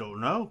 I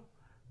don't know,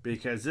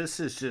 because this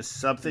is just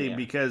something. Yeah.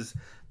 Because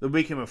the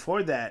weekend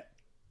before that,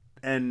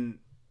 and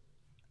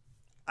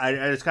I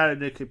just got a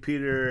new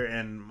computer,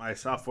 and my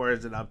software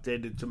isn't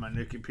updated to my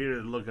new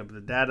computer to look up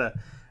the data.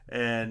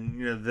 And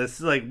you know, this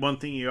is like one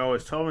thing you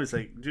always told me. It's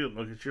like, dude,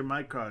 look at your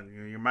Micron. You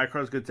know, your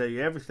Micron's gonna tell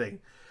you everything.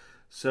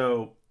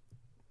 So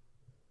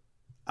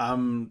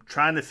I'm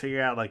trying to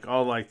figure out like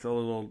all like the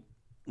little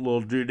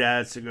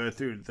doodads to go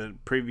through the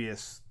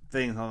previous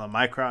things on the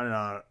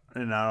Micron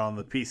and not on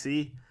the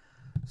PC.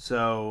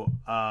 So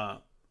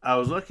I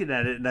was looking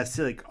at it, and I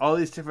see like all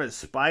these different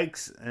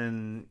spikes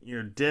and you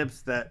know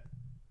dips that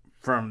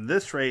from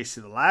this race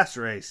to the last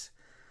race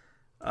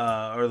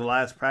or the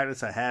last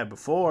practice I had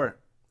before,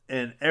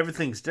 and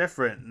everything's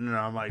different. And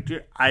I'm like,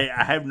 dude, I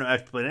have no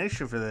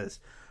explanation for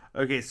this.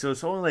 Okay, so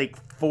it's only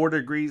like 4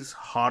 degrees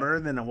hotter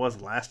than it was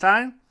last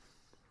time.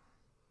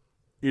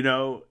 You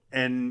know,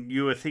 and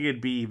you would think it'd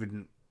be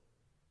even,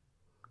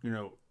 you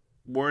know,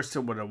 worse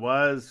than what it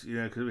was, you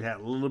know, because we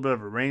had a little bit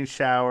of a rain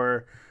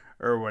shower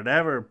or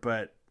whatever.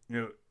 But, you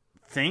know,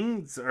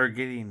 things are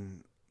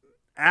getting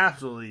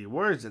absolutely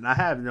worse, and I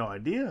have no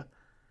idea.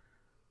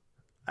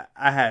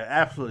 I had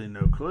absolutely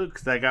no clue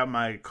because I got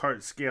my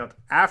cart scaled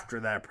after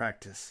that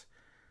practice.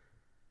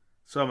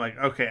 So I'm like,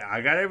 okay,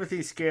 I got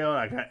everything scaled.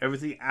 I got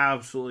everything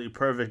absolutely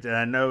perfect, and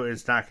I know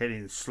it's not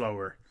getting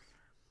slower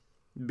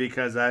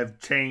because I've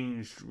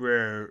changed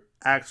rear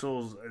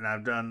axles and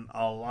I've done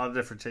a lot of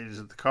different changes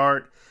at the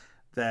cart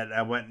that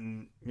I went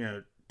and, you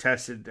know,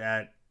 tested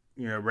at,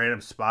 you know, random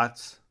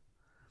spots.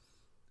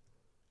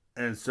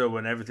 And so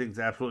when everything's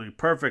absolutely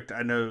perfect,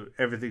 I know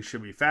everything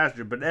should be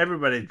faster, but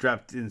everybody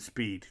dropped in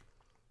speed.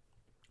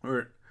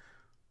 Or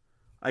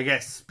I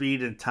guess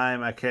speed and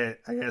time I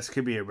guess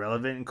could be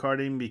irrelevant in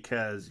karting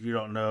because you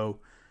don't know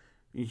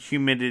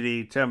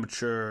humidity,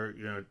 temperature,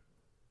 you know,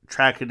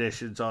 track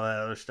conditions, all that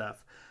other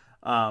stuff.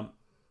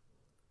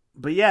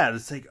 But yeah,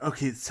 it's like,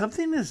 okay,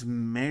 something is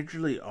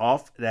majorly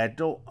off, and I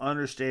don't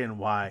understand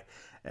why.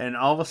 And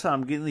all of a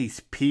sudden, I'm getting these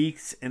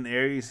peaks in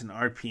areas and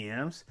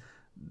RPMs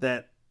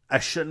that I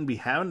shouldn't be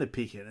having to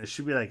peak in. It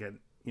should be like a,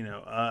 you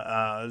know,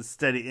 a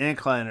steady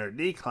incline or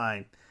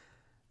decline.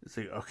 It's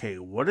like, okay,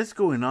 what is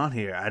going on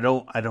here? I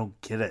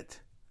don't get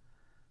it.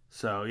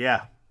 So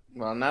yeah.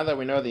 Well, now that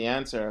we know the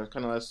answer,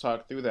 kind of let's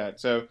talk through that.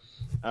 So,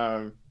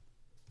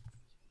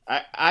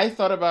 I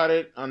thought about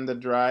it on the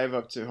drive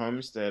up to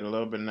Homestead a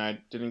little bit, and I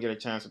didn't get a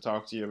chance to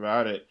talk to you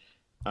about it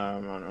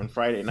on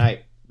Friday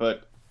night.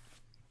 But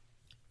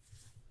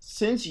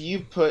since you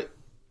put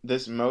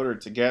this motor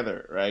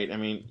together, right? I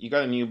mean, you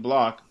got a new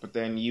block, but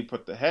then you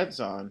put the heads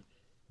on.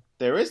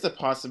 There is the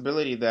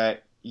possibility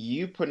that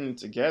you putting it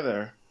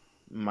together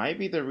might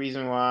be the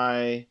reason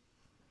why,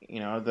 you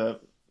know, the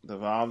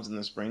valves and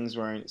the springs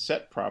weren't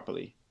set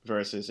properly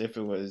versus if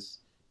it was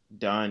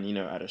done, you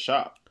know, at a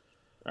shop,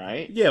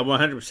 right? Yeah,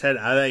 100%.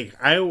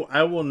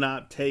 I will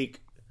not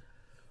take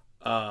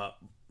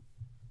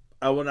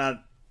I will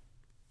not,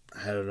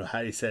 I don't know how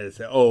you said it.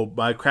 Say, oh,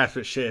 my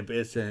craftsmanship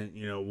isn't,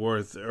 you know,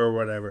 worth or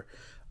whatever.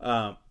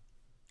 But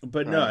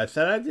no, Right. I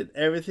thought I did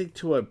everything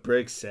to what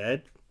Briggs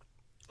said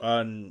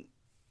on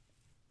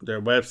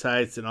their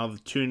websites and all the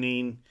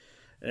tuning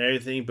and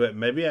everything, but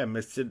maybe I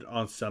missed it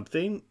on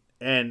something.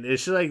 And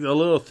it's just like the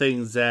little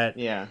things that,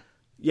 Yeah.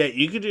 yeah,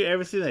 you can do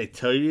everything they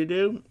tell you to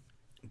do,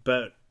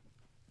 but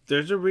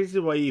there's a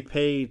reason why you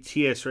pay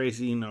TS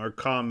Racing or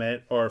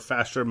Comet or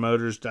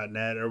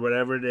FasterMotors.net or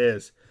whatever it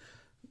is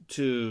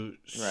to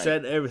Right.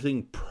 set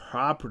everything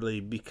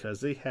properly,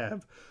 because they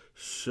have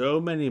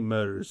so many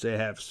motors. They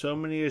have so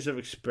many years of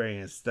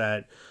experience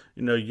that,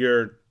 you know,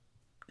 your,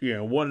 you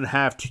know,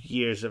 1.5, 2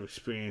 years of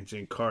experience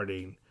in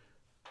karting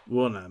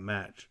will not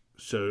match.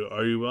 So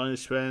are you willing to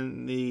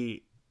spend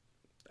the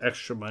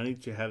extra money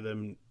to have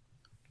them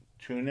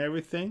tune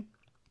everything?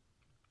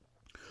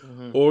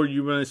 Mhm. Or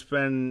you willing to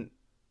spend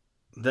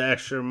the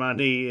extra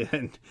money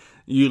and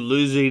you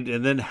losing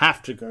and then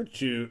have to go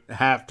to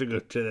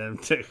them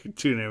to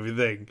tune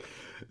everything?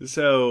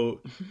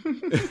 So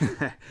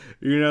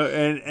you know,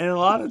 and a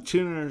lot of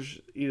tuners,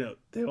 you know,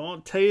 they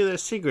won't tell you their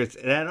secrets,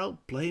 and I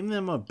don't blame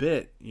them a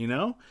bit, you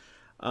know.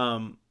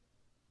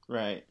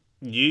 Right.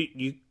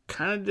 You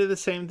kind of did the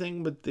same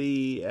thing with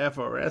the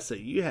FRS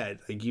that you had.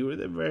 Like, you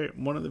were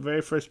one of the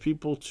very first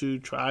people to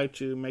try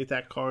to make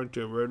that car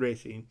into a road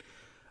racing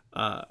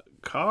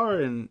car,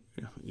 and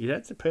you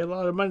had to pay a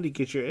lot of money to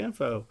get your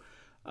info.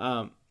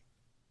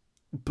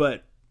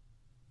 But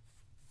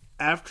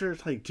after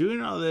like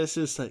doing all this,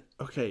 it's like,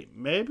 okay,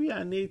 maybe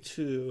I need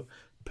to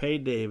pay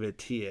David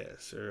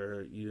TS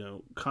or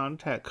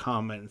contact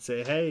comment and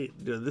say, hey,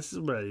 this is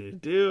what I need to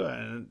do,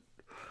 and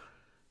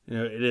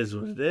it is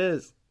what it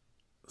is.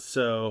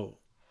 So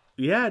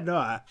yeah,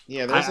 no,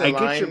 there's a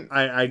line.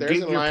 I there's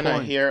get a your line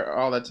point. I hear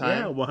all the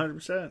time. Yeah,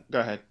 100%. Go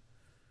ahead.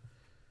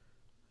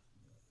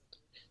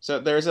 So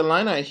there's a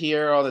line I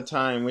hear all the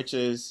time, which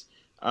is,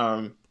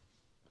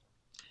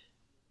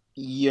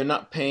 you're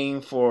not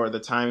paying for the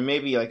time,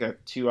 maybe like a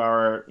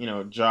 2-hour,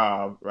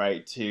 job,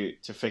 right, to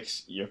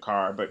fix your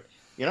car, but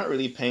you're not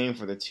really paying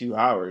for the 2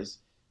 hours.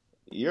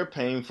 You're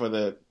paying for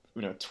the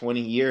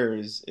 20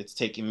 years it's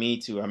taken me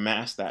to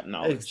amass that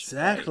knowledge.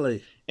 Exactly.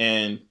 Right?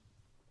 And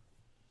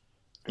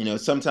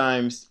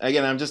sometimes,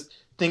 again, I'm just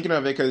thinking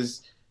of it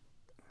because,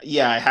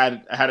 I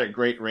had a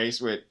great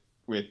race with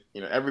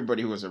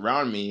everybody who was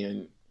around me,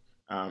 and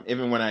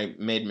even when I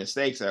made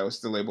mistakes, I was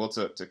still able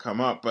to come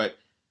up. But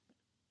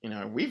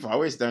we've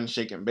always done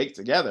shake and bake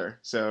together.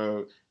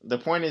 So the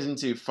point isn't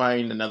to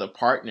find another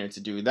partner to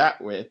do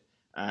that with.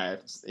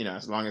 As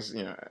long as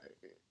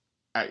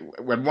I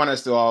would want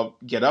us to all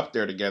get up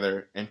there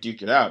together and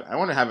duke it out. I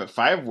want to have a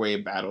 5-way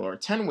battle or a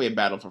 10-way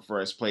battle for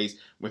first place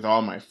with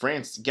all my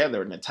friends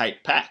together in a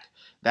tight pack.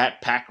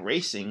 That pack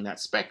racing, that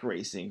spec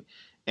racing,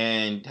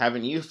 and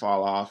having you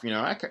fall off,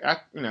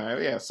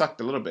 I sucked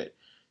a little bit.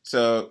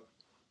 So,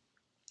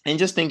 and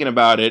just thinking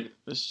about it,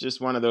 it's just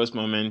one of those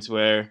moments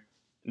where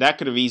that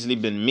could have easily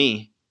been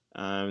me.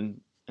 I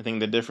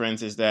think the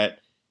difference is that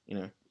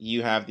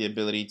you have the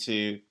ability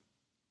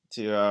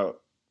to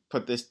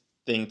put this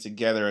thing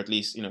together, at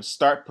least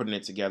start putting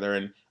it together,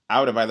 and I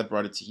would have either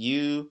brought it to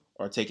you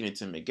or taken it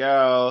to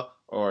Miguel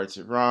or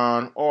to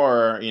Ron,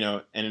 or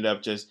ended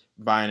up just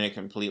buying it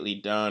completely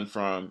done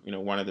from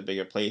one of the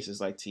bigger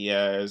places like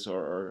TS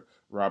or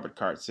Robert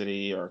Kart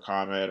City or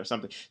Comet or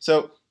something.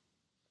 So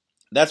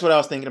that's what I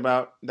was thinking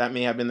about. That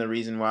may have been the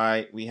reason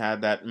why we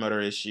had that motor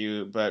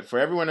issue. But for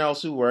everyone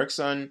else who works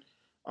on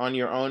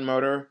your own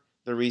motor,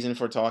 the reason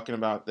for talking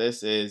about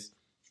this is,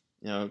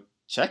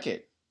 check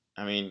it.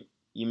 I mean,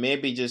 you may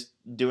be just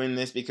doing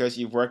this because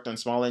you've worked on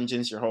small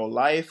engines your whole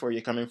life, or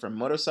you're coming from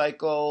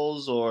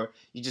motorcycles, or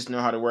you just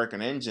know how to work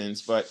on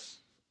engines. But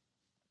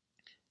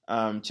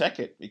check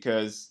it,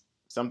 because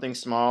something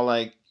small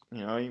like,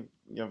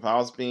 your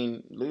valves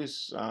being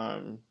loose,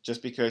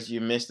 just because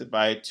you missed it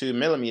by 2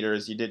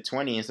 millimeters, you did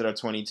 20 instead of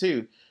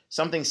 22.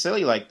 Something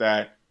silly like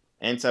that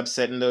ends up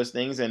setting those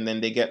things, and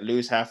then they get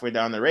loose halfway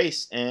down the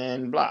race,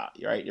 and blah,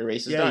 right? Your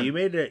race is done. Yeah, you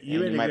made a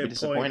good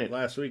point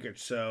last week or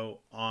so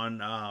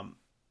on,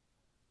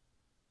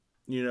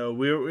 we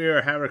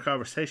were having a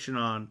conversation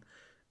on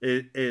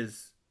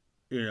is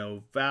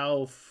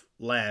valve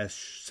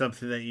lash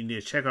something that you need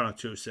to check on a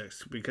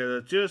 206,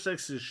 because a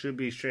 206 should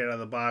be straight out of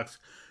the box.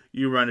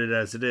 You run it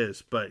as it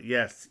is, but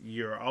yes,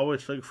 you're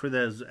always looking for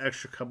those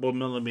extra couple of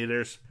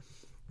millimeters,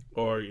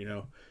 or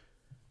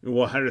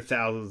 100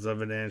 thousandths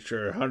of an inch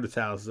or 100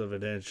 thousandths of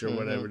an inch, or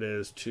whatever it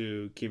is,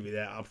 to give you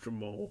that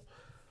optimal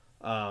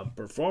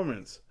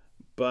performance.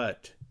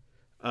 But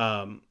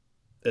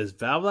is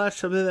valve lash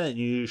something that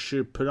you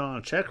should put on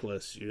a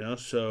checklist?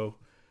 So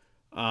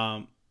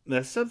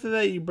that's something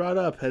that you brought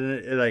up, and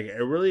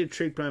it really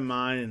intrigued my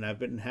mind, and I've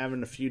been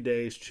having a few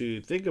days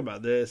to think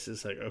about this.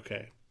 It's like,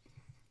 okay,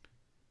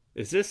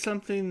 is this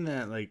something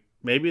that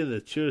maybe the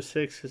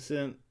 206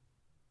 isn't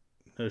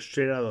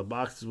straight out of the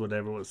box is what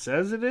everyone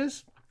says it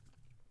is?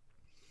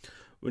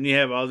 When you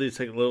have all these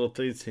little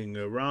things that can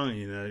go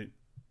wrong,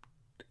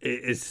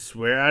 it's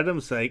wear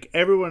items.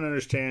 Everyone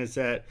understands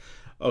that.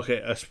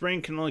 Okay, a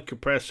spring can only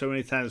compress so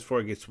many times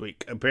before it gets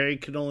weak. A bearing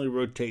can only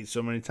rotate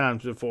so many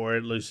times before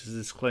it loses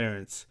its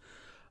clearance.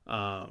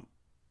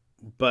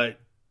 But,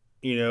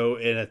 in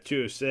a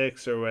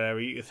 206 or whatever,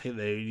 you think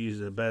they use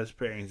the best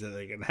bearings that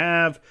they can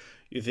have.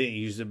 You think you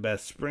use the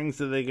best springs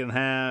that they can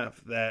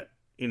have. That,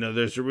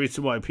 there's a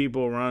reason why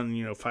people run,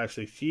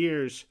 5-6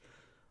 years,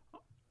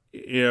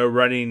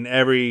 running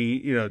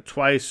every,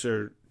 twice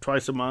a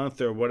month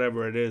or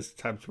whatever it is,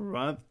 times per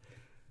month,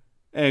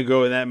 and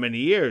going that many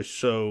years.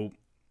 So,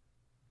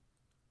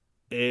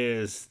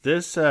 is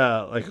this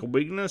a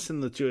weakness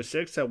in the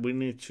 206 that we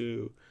need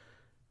to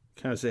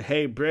kind of say,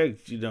 hey,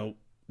 Briggs,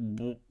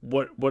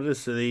 what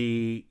is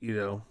the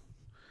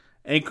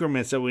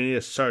increments that we need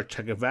to start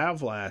checking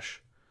valve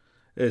lash?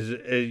 Is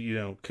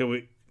can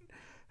we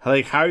how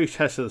are you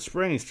testing the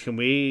springs? Can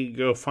we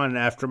go find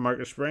an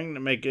aftermarket spring to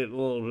make it a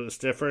little bit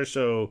stiffer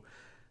so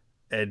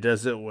it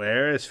doesn't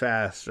wear as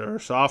fast or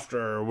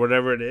softer or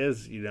whatever it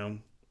is?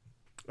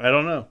 I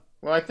don't know.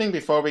 Well, I think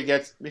before we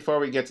get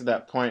to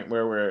that point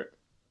where we're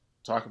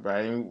talking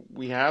about it,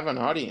 we have an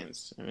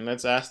audience.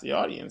 Let's ask the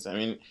audience.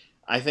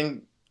 I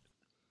think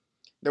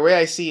the way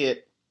I see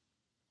it,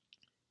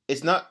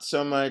 it's not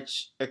so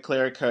much a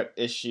clear-cut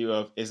issue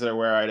of is it a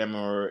wear item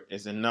or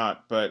is it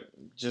not, but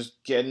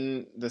just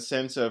getting the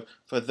sense of,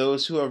 for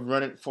those who have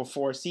run it for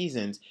 4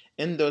 seasons,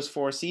 in those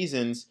 4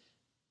 seasons,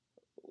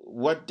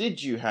 what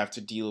did you have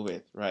to deal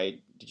with,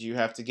 right? did you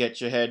have to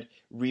get your head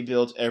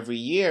rebuilt every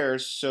year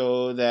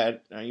so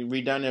that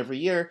redone every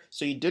year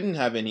so you didn't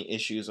have any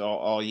issues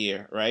all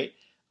year, right?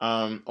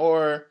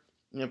 Or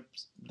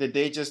did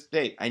they just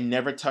I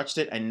never touched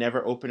it, I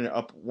never opened it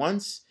up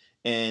once,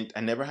 and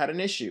I never had an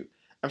issue.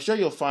 I'm sure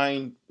you'll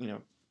find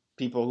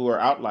people who are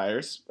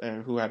outliers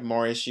who had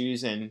more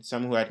issues and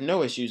some who had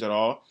no issues at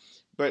all,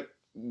 but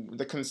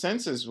the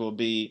consensus will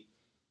be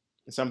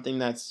something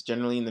that's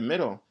generally in the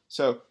middle.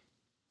 So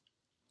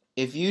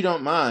if you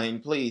don't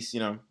mind, please,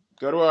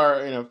 go to our,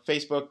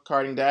 Facebook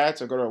Karting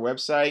Dads, or go to our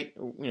website,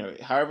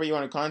 however you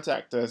want to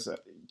contact us,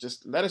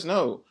 just let us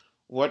know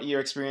what your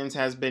experience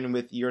has been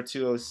with your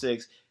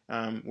 206.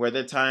 Were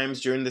there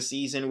times during the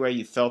season where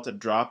you felt a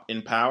drop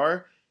in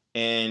power?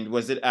 And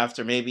was it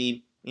after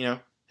maybe,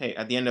 hey,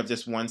 at the end of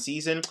just one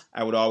season,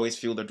 I would always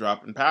feel the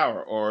drop in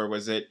power? Or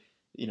was it,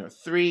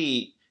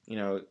 3,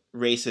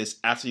 races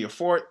after your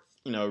fourth,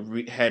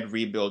 head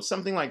rebuild,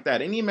 something like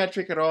that? Any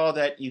metric at all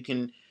that you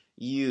can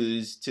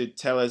use to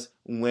tell us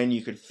when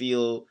you could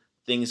feel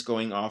things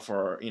going off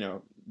or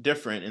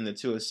different in the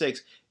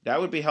 206, that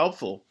would be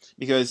helpful,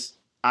 because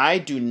I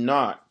do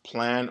not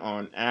plan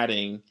on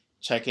adding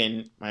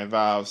checking my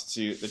valves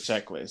to the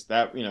checklist.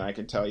 That I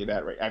can tell you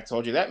that, right? I've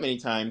told you that many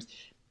times.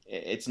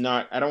 It's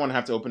not, I don't want to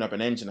have to open up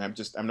an engine. I'm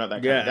not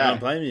that kind of guy. I don't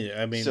blame you.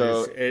 I mean,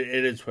 so,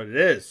 it is what it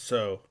is.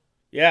 So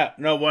yeah,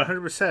 no,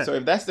 100%. So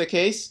if that's the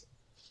case,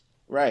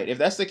 right, if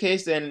that's the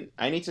case, then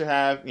I need to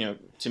have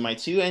to my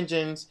 2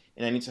 engines,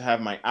 and I need to have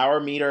my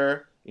hour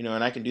meter,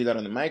 and I can do that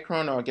on the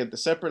Micron, or I'll get the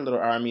separate little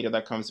hour meter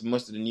that comes with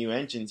most of the new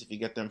engines if you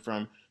get them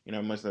from,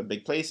 most of the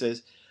big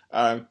places.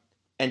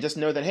 And just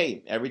know that,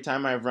 hey, every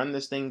time I run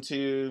this thing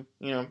to,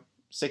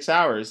 6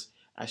 hours,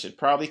 I should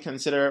probably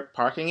consider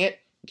parking it,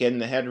 getting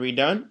the head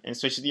redone, and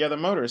switch to the other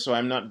motor so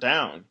I'm not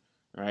down,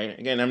 right?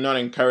 Again, I'm not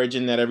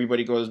encouraging that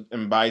everybody goes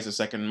and buys a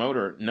second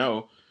motor.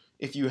 No.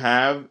 If you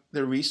have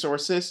the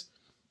resources,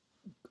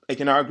 like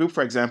in our group,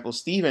 for example,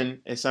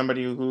 Steven is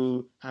somebody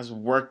who has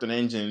worked on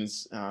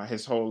engines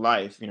his whole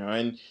life,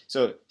 and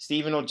so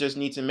Steven will just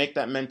need to make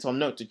that mental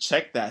note to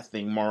check that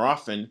thing more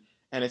often,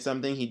 and it's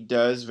something he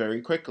does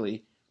very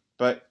quickly.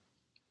 But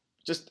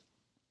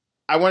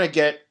I want to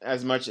get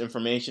as much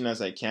information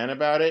as I can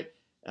about it.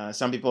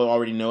 Some people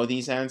already know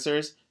these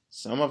answers.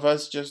 Some of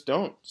us just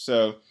don't.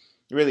 So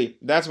really,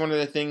 that's one of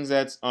the things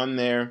that's on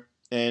there.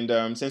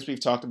 And since we've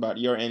talked about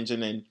your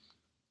engine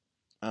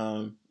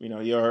and,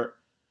 your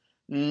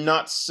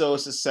not so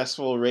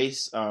successful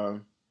race,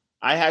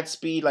 I had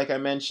speed, like I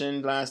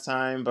mentioned last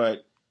time,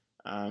 but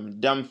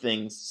dumb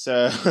things.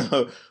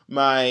 So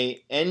my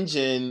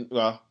engine,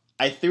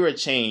 I threw a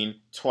chain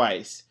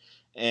twice.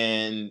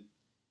 And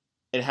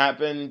it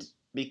happened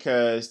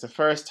because the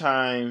first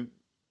time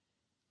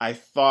I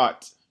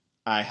thought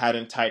I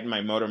hadn't tightened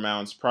my motor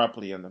mounts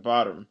properly on the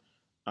bottom.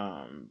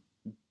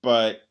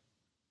 But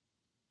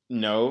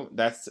no,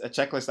 that's a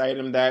checklist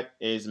item that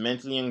is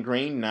mentally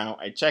ingrained now.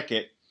 I check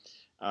it.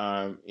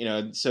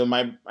 So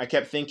I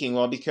kept thinking,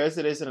 well, because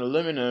it is an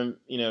aluminum,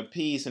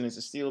 piece and it's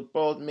a steel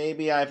bolt,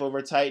 maybe I've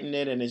over tightened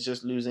it and it's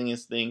just losing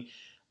its thing.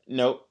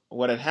 Nope.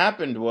 What had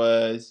happened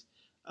was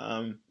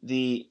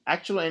the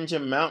actual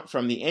engine mount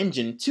from the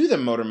engine to the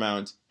motor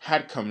mount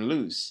had come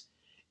loose.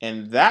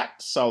 And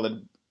that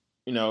solid,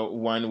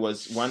 one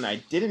was one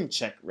I didn't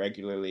check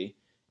regularly.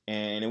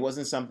 And it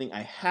wasn't something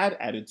I had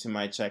added to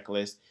my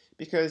checklist,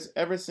 because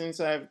ever since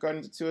I've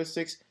gotten to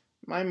 206,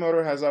 my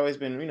motor has always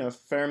been,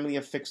 firmly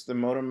affixed to the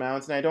motor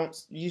mounts. And I don't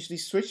usually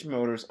switch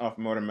motors off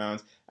motor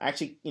mounts. I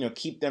actually,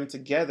 keep them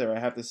together. I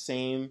have the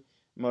same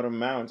motor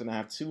mount and I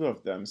have 2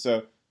 of them.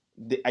 So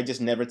I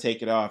just never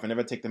take it off. I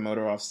never take the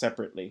motor off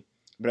separately.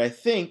 But I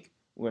think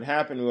what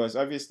happened was,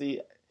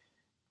 obviously,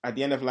 at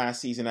the end of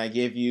last season, I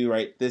gave you,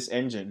 this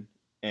engine.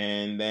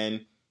 And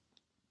then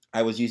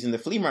I was using the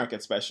flea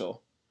market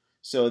special.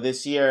 So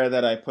this year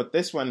that I put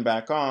this one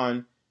back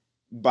on,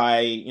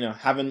 by,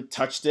 haven't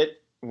touched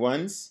it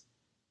once,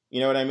 you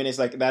know what I mean? It's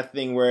like that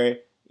thing where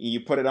you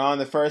put it on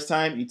the first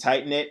time, you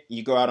tighten it,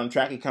 you go out on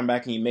track, you come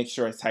back and you make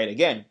sure it's tight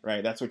again,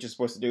 right? That's what you're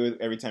supposed to do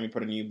every time you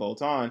put a new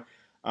bolt on.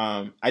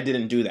 I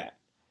didn't do that.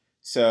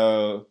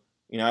 So,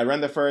 I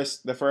ran the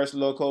first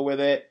local with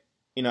it.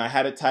 I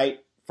had it tight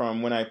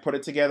from when I put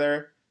it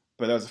together,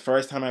 but that was the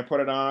first time I put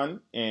it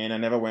on, and I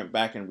never went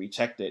back and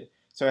rechecked it.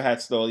 So it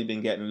had slowly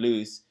been getting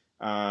loose,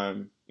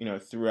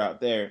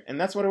 throughout there.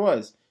 And that's what it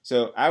was.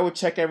 So I would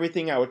check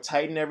everything, I would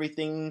tighten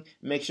everything,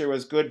 make sure it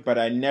was good, but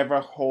I never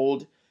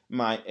hold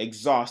my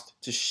exhaust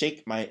to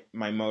shake my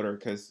motor,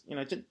 because,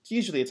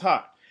 usually it's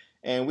hot.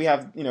 And we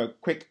have,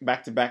 quick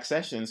back-to-back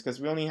sessions, because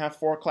we only have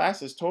 4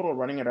 classes total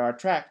running at our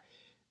track.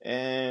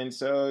 And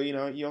so,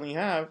 you only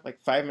have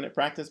 5-minute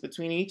practice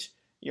between each.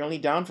 You're only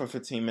down for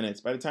 15 minutes.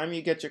 By the time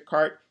you get your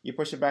cart, you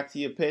push it back to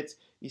your pits,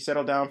 you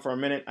settle down for a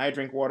minute. I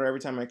drink water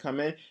every time I come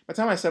in. By the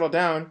time I settle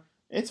down,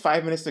 it's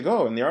 5 minutes to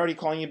go, and they're already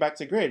calling you back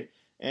to grid.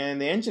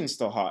 And the engine's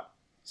still hot.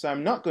 So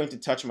I'm not going to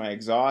touch my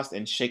exhaust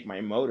and shake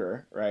my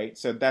motor, right?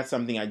 So that's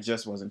something I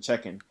just wasn't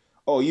checking.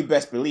 oh, you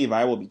best believe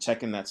I will be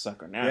checking that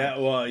sucker now. Yeah,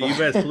 well, you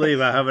best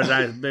believe I have a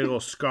nice big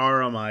old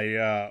scar on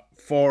my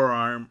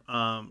forearm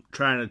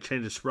trying to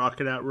change the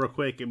sprocket out real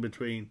quick in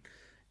between,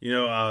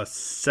 a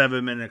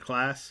 7-minute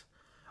class.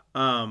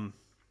 Yeah,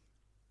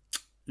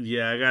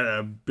 I got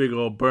a big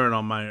old burn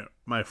on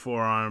my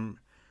forearm.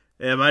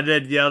 And my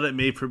dad yelled at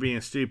me for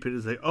being stupid.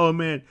 He's like, oh,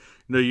 man,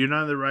 no, you're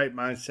not in the right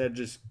mindset.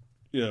 Just,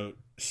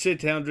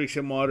 sit down, drink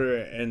some water,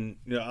 and,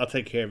 I'll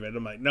take care of it.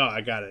 I'm like, no,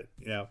 I got it,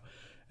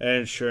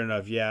 And sure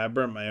enough, yeah, I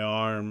burnt my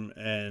arm,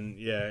 and,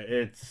 yeah,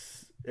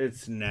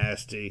 it's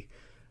nasty.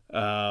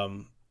 Yeah,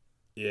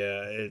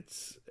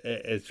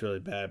 it's really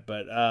bad.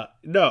 But,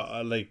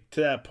 no, like,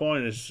 to that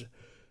point is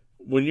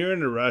when you're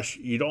in a rush,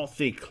 you don't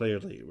think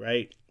clearly,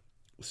 right?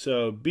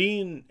 So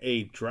being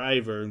a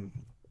driver,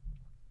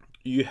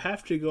 you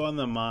have to go on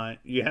the mind.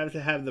 You have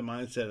to have the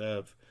mindset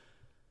of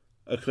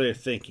a clear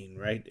thinking,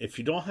 right? If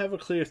you don't have a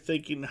clear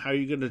thinking, how are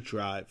you going to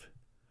drive?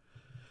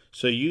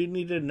 So you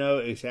need to know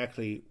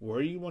exactly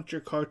where you want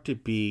your car to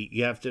be.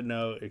 You have to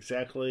know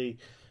exactly,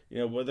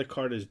 what the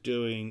car is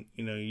doing.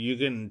 You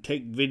can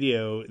take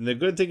video. And the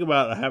good thing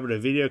about having a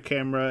video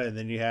camera, and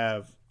then you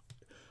have,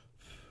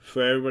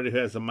 for everybody who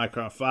has a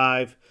Micron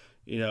 5,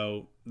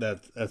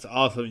 that's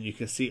awesome. You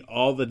can see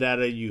all the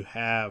data you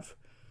have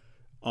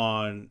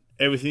on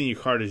everything your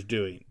car is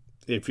doing.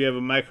 If you have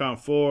a Micron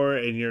 4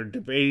 and you're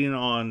debating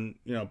on,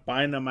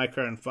 buying a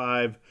Micron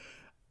 5,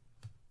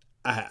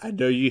 I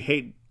know you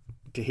hate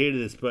to hear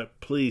this, but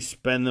please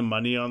spend the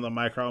money on the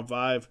Micron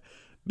 5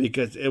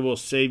 because it will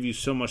save you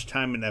so much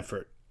time and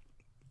effort.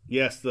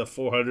 Yes, the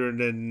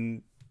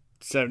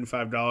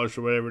 $475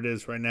 or whatever it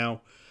is right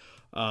now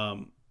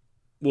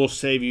will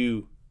save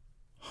you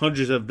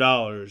hundreds of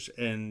dollars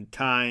in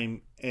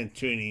time and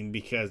tuning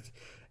because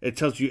it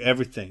tells you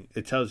everything.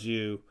 It tells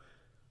you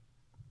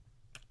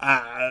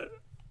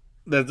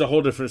that's a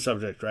whole different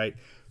subject, right?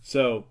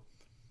 So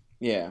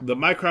yeah, the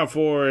Micron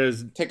 4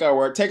 is take our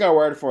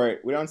word for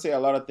it. We don't say a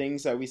lot of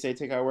things that we say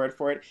take our word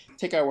for it.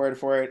 Take our word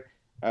for it.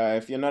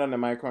 If you're not on the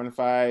Micron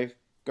 5,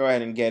 go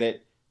ahead and get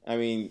it. I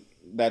mean,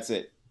 that's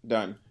it.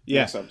 Done.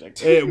 Yeah, next subject.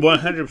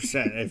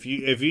 100%. If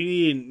you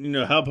need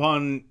help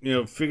on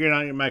figuring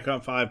out your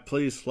Micron 5,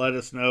 please let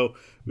us know.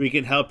 We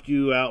can help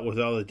you out with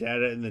all the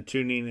data and the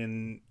tuning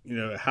and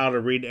how to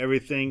read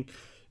everything.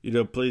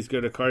 Please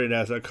go to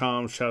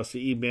cardindads.com, shout us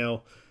the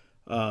email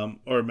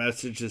or a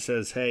message that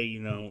says,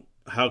 hey,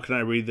 how can I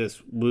read this?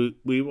 We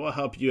will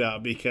help you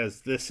out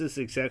because this is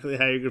exactly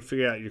how you're going to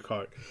figure out your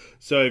card.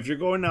 So if you're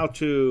going out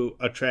to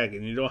a track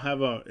and you don't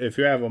have if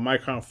you have a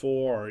Micron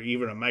 4 or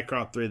even a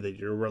Micron 3 that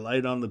you're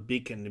relying on the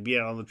beacon to be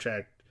out on the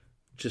track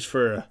just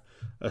for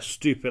a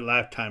stupid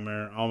lap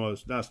timer,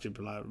 almost not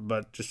stupid lap,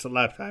 but just a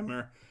lap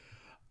timer,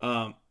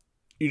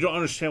 you don't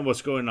understand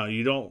what's going on.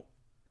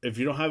 If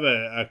you don't have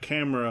a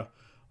camera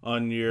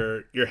on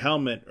your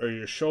helmet or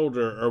your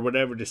shoulder or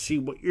whatever to see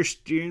what your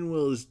steering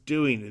wheel is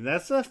doing. And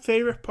that's the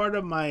favorite part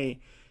of my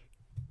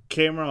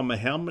camera on my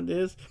helmet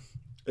is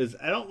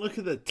I don't look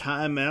at the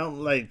time. I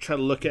don't try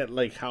to look at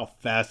how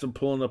fast I'm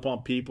pulling up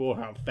on people,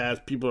 how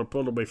fast people are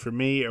pulling away from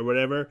me or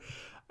whatever.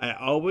 I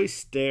always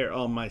stare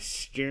on my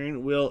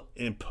steering wheel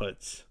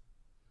inputs.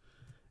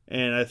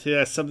 And I think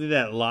that's something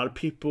that a lot of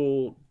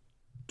people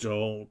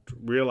don't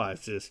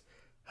realize is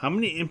how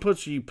many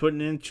inputs are you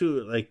putting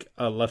into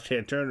a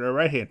left-hand turn or a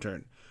right-hand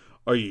turn?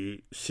 Are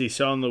you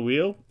seesawing the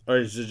wheel? Or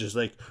is it just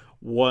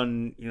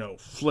one,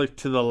 flick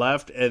to the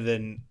left and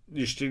then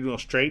your steering wheel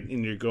straight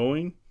and you're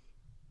going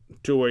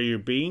to where you're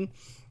being?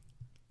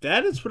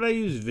 That is what I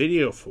use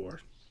video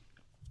for.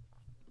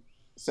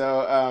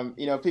 So, I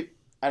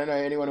don't know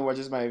anyone who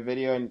watches my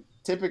video, and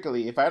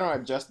typically if I don't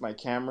adjust my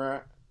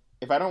camera,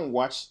 if I don't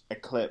watch a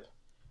clip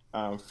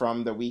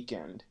from the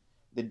weekend,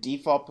 the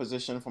default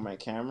position for my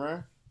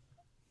camera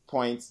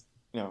points,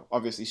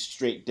 obviously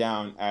straight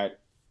down at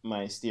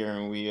my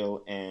steering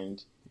wheel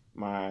and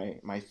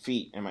my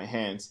feet and my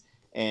hands.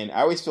 And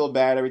I always feel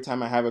bad every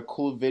time I have a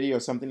cool video or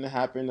something that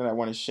happened that I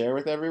want to share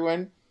with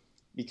everyone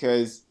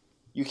because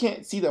you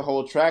can't see the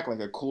whole track like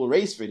a cool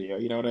race video.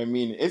 You know what I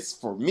mean? It's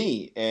for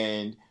me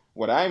and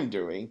what I'm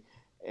doing.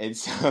 And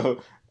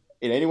so,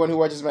 anyone who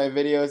watches my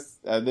videos,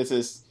 this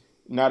is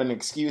not an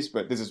excuse,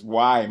 but this is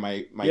why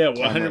my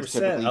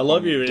 100%. I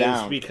love you.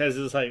 It's because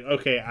it's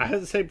okay, I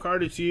have the same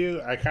card as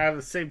you. I kind of have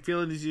the same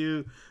feeling as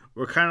you.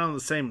 We're kind of on the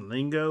same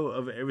lingo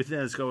of everything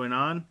that's going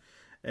on,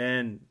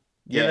 and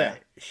that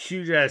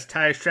huge ass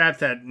tie strap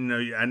that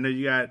I know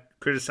you got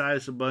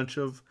criticized a bunch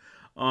of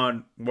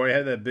on where you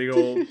have that big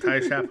old tie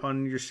strap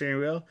on your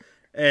steering wheel,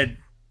 and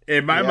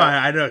in my mind,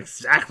 I know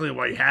exactly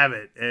why you have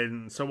it,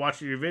 and so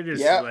watching your videos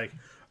is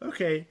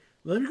okay.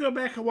 Let me go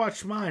back and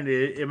watch mine.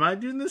 Am I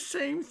doing the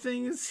same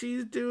thing as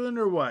he's doing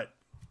or what?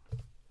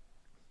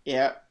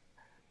 Yeah.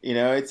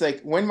 It's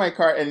when my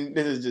car, and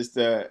this is just,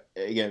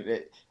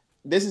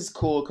 this is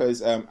cool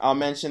because I'll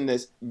mention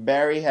this.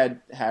 Barry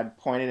had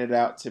pointed it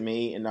out to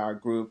me in our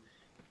group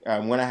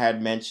when I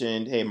had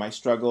mentioned, hey, my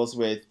struggles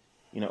with,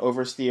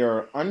 oversteer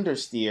or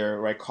understeer,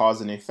 right,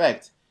 cause and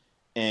effect.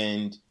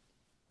 And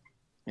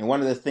one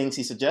of the things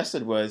he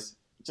suggested was,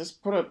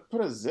 just put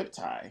a zip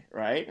tie,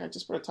 right? And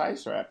just put a tie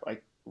strap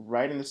like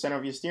right in the center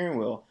of your steering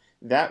wheel.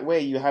 That way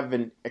you have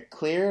a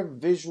clear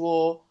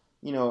visual,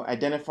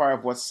 identifier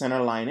of what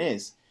center line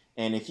is.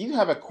 And if you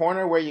have a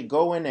corner where you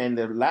go in and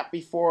the lap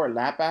before or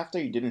lap after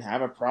you didn't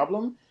have a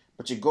problem,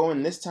 but you go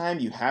in this time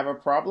you have a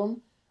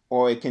problem,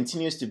 or it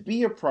continues to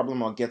be a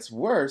problem or gets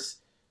worse,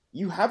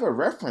 you have a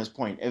reference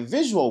point, a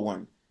visual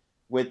one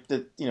with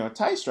the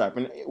tie strap.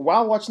 And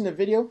while watching the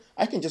video,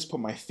 I can just put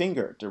my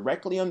finger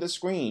directly on the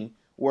screen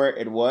where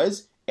it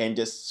was and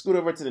just scoot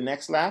over to the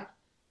next lap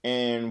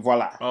and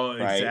voila. Oh,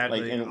 right?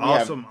 exactly. Like, and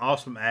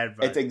awesome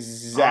advice. It's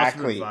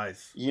exactly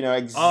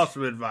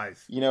awesome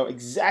advice.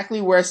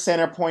 Exactly where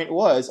center point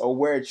was or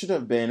where it should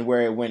have been,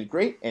 where it went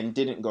great and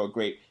didn't go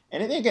great.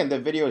 And again, the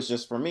video is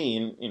just for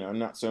me, and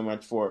not so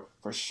much for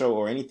show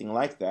or anything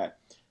like that.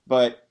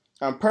 But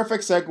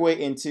perfect segue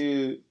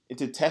into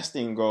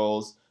testing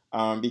goals,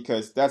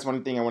 because that's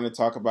one thing I want to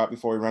talk about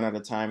before we run out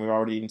of time. We're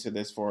already into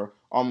this for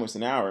almost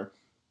an hour.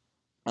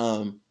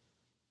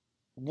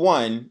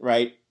 One,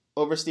 right,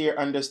 oversteer,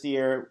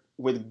 understeer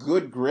with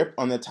good grip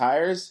on the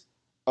tires.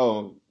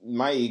 Oh,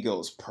 my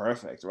Eagle is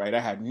perfect, right? I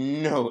had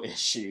no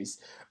issues.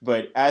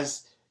 But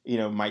as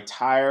my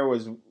tire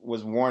was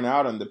worn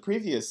out on the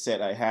previous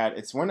set I had,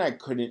 it's when I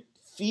couldn't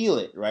feel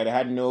it, right? I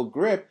had no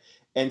grip.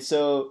 And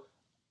so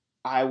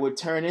I would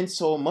turn in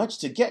so much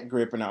to get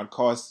grip, and I would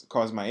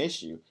cause my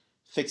issue.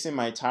 Fixing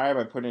my tire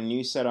by putting a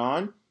new set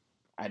on,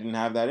 I didn't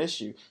have that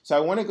issue. So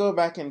I want to go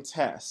back and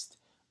test.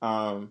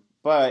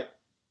 But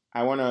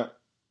I want to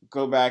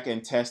go back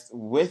and test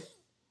with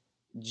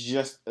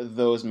just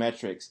those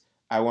metrics.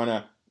 I want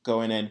to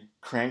go in and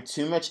crank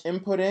too much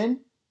input in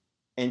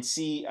and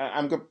see.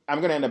 I'm going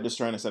to end up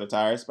destroying a set of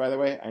tires, by the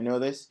way. I know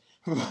this.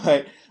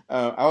 But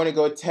I want to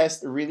go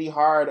test really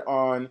hard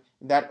on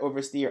that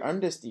oversteer,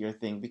 understeer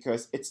thing,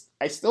 because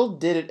I still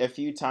did it a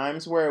few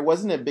times where it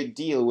wasn't a big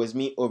deal. It was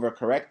me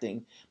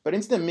overcorrecting. But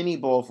into the mini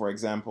bowl, for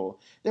example,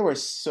 there were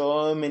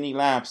so many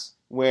laps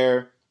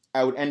where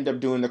I would end up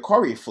doing the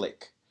Corey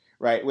flick,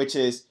 right? Which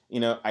is,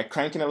 I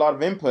crank in a lot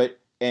of input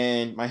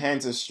and my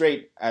hands are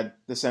straight at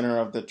the center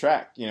of the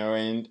track,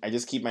 and I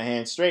just keep my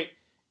hands straight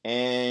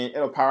and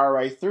it'll power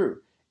right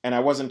through. And I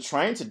wasn't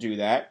trying to do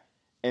that.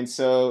 And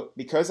so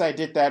because I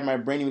did that, my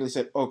brain immediately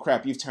said, oh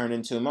crap, you've turned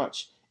in too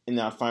much. And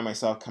then I'll find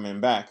myself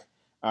coming back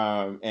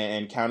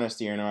and counter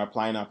steering or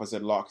applying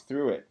opposite lock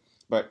through it.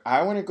 But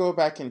I want to go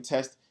back and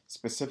test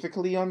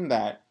specifically on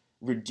that,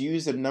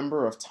 reduce the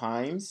number of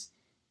times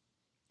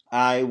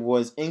I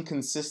was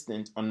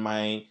inconsistent on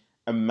my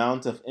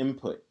amount of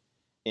input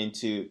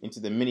into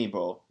the mini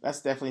bowl.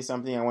 That's definitely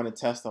something I want to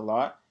test a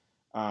lot,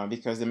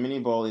 because the mini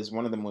bowl is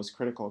one of the most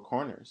critical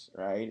corners,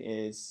 right?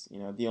 It's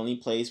the only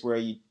place where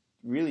you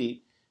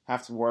really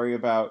have to worry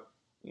about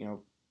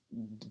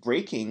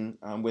braking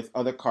with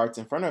other carts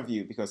in front of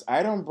you, because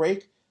I don't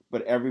brake,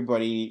 but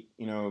everybody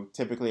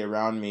typically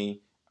around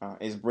me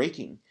is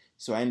braking.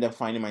 So I end up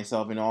finding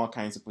myself in all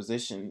kinds of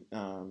position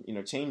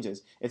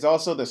changes. It's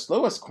also the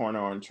slowest corner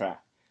on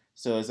track,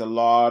 so there's a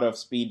lot of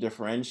speed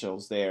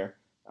differentials there.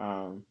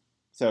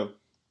 So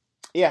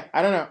yeah,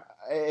 I don't know.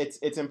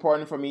 It's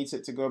important for me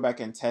to go back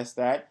and test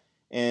that.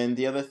 And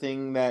the other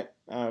thing that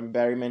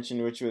Barry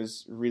mentioned, which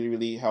was really,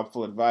 really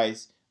helpful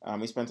advice,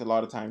 we spent a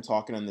lot of time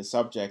talking on this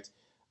subject,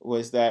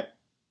 was that,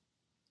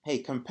 hey,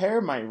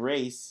 compare my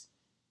race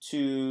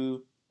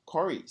to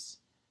Corey's.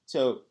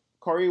 So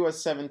Corey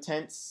was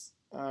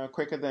 7/10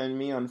 quicker than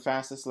me on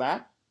fastest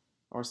lap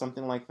or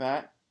something like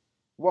that.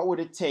 What would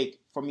it take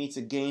for me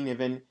to gain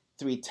even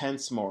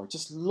 0.3 more?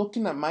 Just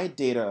looking at my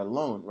data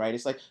alone, right?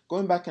 It's like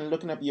going back and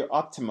looking up your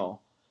optimal.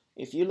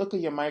 If you look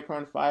at your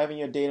Micron 5 and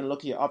your data and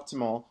look at your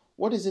optimal,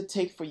 what does it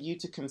take for you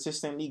to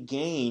consistently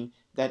gain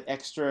that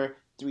extra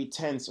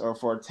 0.3 or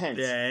 0.4?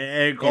 Yeah,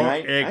 and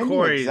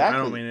Corey, I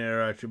don't mean to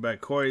interrupt you,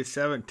 but Corey's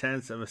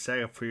 0.7 of a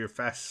second for your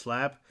fastest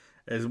lap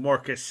is more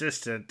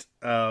consistent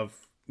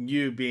of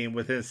you being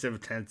within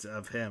 0.7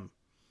 of him.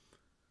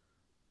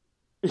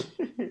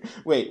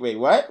 Wait,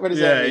 what? What does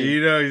that mean? Yeah,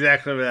 you know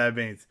exactly what that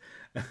means.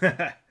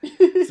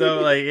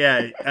 So,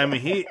 I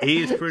mean,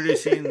 he's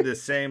producing the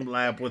same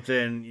lap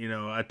within,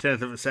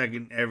 1/10 of a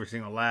second every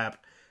single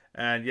lap.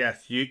 And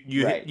yes, you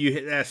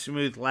hit that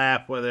smooth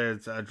lap, whether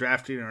it's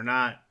drafting or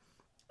not.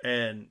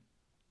 And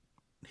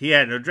he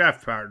had no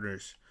draft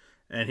partners.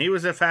 And he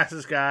was the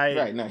fastest guy.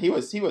 Right, no, he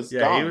was Yeah,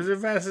 gone. He was the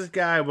fastest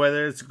guy,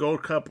 whether it's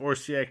Gold Cup or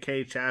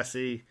CIK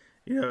chassis.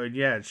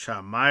 You had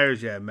Sean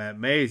Myers, you had Matt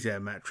Mays, you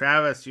had Matt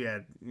Travis, you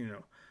had,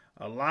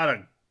 a lot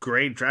of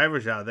great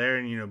drivers out there,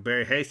 and,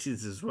 Barry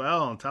Hastings as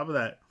well. On top of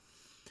that,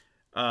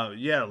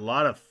 you had a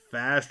lot of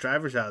fast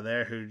drivers out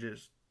there who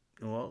just,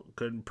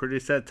 couldn't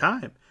produce that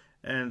time.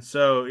 And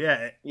so,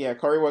 yeah,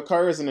 Corey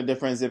was in a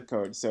different zip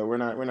code, so we're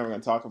not going to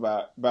talk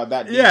about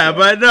that. Detail. Yeah,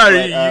 but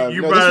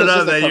you brought it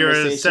up that you were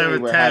in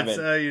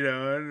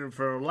 7/10,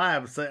 for a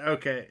lap. It's like,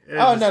 okay.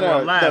 Oh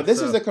no!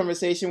 This was the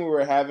conversation we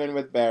were having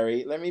with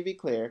Barry. Let me be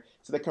clear.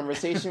 So the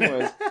conversation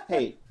was,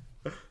 hey,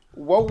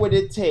 what would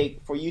it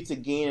take for you to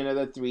gain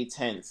another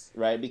 0.3,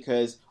 right?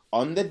 Because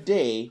on the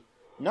day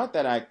not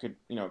that I could,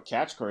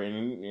 catch Corey.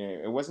 And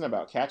it wasn't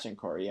about catching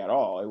Corey at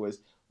all. It was,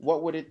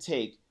 what would it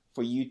take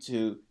for you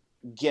to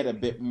get a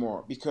bit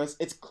more? Because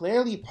it's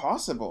clearly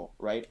possible,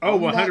 right?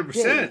 Oh, On that 100%.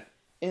 day,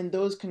 in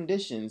those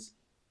conditions,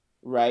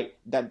 right,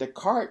 that the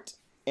cart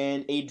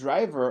and a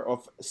driver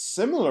of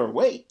similar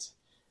weight,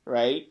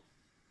 right,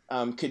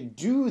 could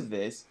do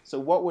this. So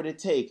what would it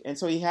take? And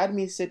so he had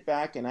me sit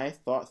back, and I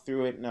thought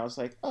through it, and I was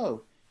like,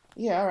 oh,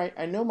 yeah, all right.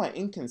 I know my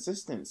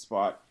inconsistent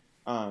spot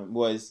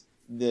was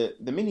the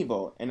mini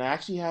bowl, and I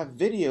actually have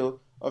video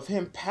of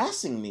him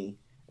passing me,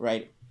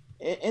 right,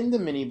 in the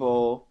mini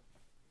bowl.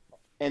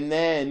 And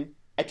then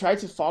I tried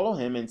to follow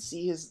him and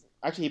see his.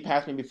 Actually, he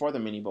passed me before the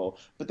mini bowl,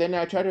 but then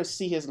I tried to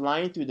see his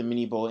line through the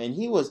mini bowl, and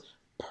he was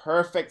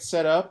perfect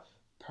setup,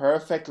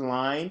 perfect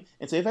line.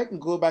 And so if I can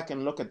go back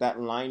and look at that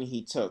line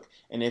he took,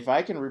 and if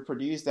I can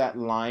reproduce that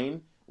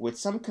line with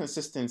some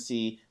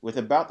consistency, with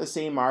about the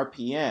same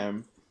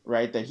RPM,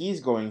 right, that he's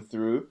going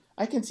through,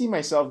 I can see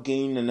myself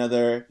gain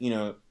another,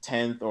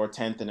 tenth or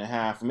tenth and a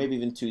half, or maybe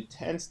even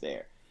 2/10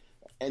 there.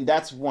 And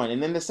that's one.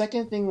 And then the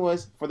second thing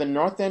was for the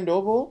North End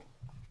Oval,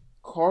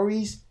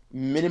 Corey's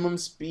minimum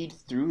speed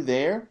through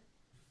there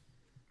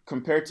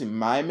compared to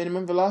my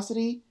minimum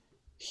velocity,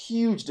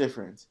 huge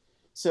difference.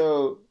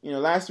 So,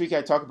 last week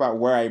I talked about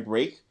where I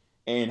brake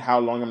and how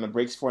long I'm going to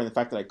brakes for, and the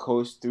fact that I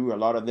coast through a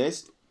lot of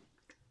this.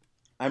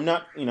 I'm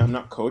not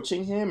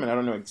coaching him, and I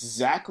don't know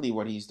exactly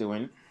what he's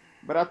doing,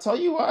 but I'll tell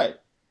you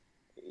what,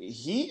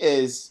 he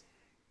is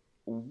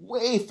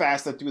way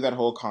faster through that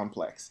whole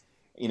complex.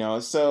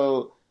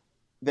 So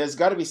there's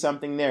got to be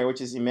something there,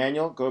 which is,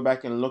 Emmanuel, go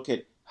back and look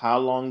at how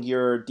long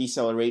you're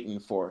decelerating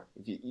for.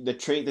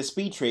 The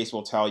speed trace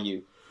will tell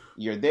you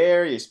you're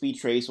there. Your speed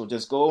trace will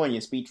just go, and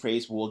your speed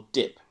trace will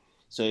dip.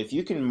 So if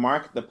you can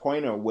mark the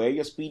point of where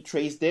your speed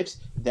trace dips,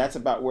 that's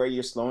about where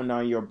you're slowing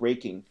down your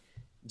braking.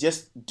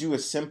 Just do a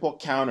simple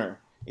counter.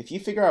 If you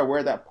figure out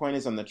where that point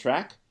is on the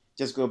track,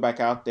 just go back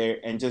out there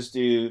and just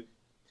do,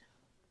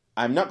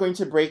 I'm not going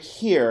to brake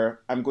here.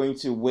 I'm going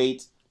to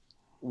wait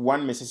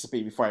 1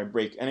 Mississippi before I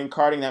brake. And in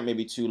karting, that may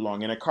be too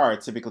long. In a car,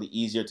 it's typically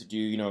easier to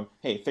do,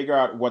 hey, figure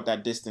out what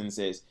that distance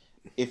is.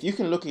 If you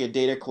can look at your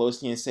data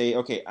closely and say,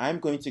 okay, I'm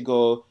going to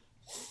go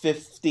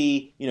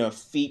 50,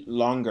 feet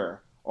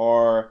longer,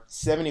 or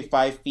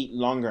 75 feet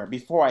longer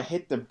before I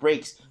hit the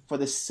brakes for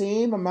the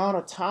same amount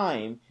of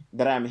time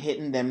that I'm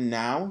hitting them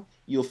now,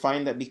 you'll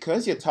find that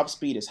because your top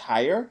speed is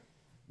higher,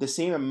 the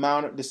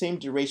same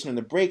duration of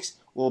the brakes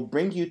will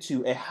bring you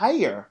to a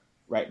higher,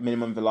 right,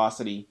 minimum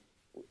velocity.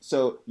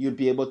 So you'd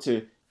be able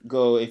to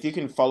go, if you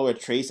can follow a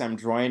trace I'm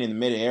drawing in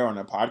midair on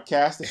a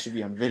podcast, it should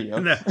be on video.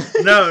 No,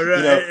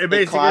 it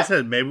basically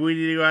says maybe we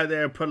need to go out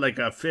there and put like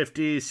a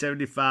 50,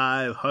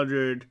 75,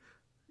 100,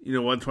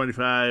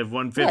 125,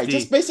 150. Right,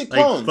 just basic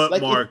cones. Foot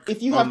like mark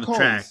if you have on the cones.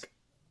 track.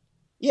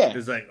 Yeah.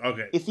 It's like,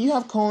 okay. If you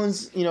have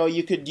cones,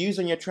 you could use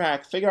on your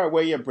track, figure out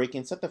where you're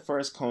braking, set the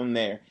first cone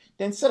there.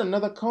 Then set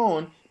another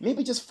cone,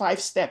 maybe just 5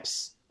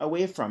 steps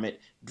away from it.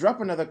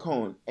 Drop another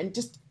cone and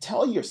just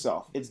tell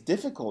yourself it's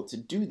difficult to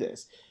do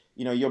this.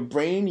 Your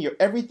brain,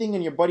 everything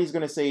in your body is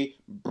going to say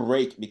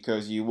brake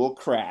because you will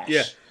crash.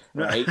 Yeah.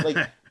 Right?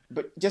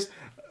 But just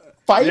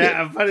fight it.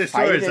 Yeah, funny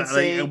story is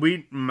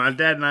say, my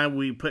dad and I,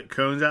 we put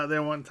cones out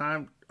there one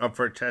time up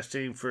for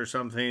testing for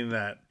something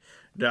that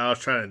I was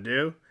trying to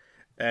do.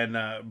 And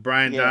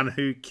Brian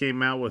Donahue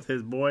came out with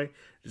his boy.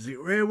 He's like,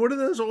 "Ray, what are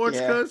those orange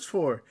cones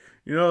for?"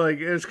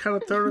 It's kind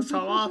of throwing us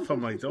all off.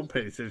 I'm like, "Don't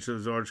pay attention to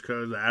those orange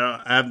cones.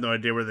 I have no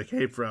idea where they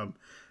came from."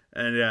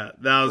 And yeah,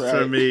 that was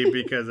for me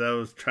because I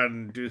was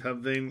trying to do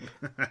something.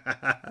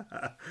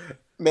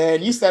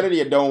 Man, you started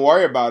your "don't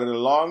worry about it" a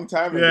long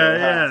time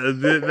ago.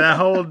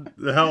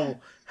 The whole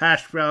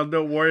hash brown,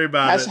 don't worry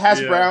about it. Hash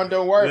brown,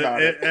 don't worry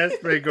about it. That's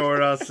been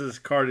going on since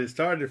karting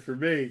started for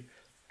me.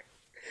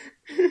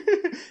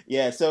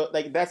 Yeah, so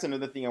that's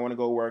another thing I want to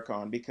go work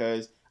on,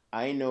 because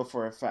I know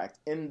for a fact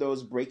in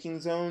those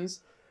braking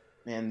zones,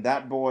 man,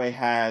 that boy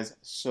has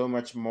so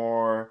much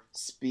more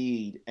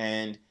speed.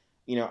 And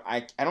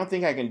I don't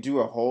think I can do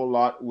a whole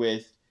lot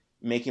with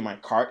making my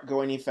cart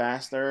go any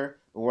faster.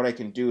 But what I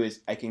can do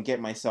is I can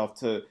get myself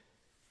to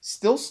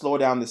still slow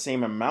down the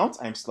same amount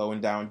I'm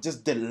slowing down,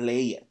 just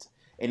delay it.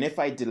 And if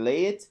I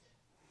delay it,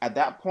 at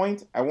that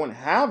point, I won't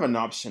have an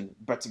option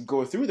but to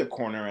go through the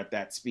corner at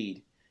that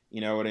speed.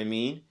 You know what I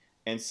mean?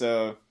 And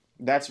so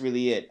that's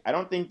really it. I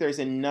don't think there's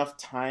enough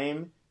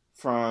time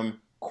from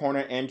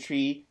corner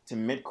entry to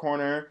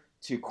mid-corner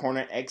to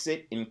corner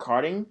exit in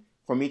karting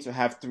for me to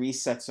have 3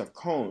 sets of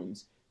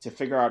cones to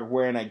figure out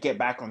where and I get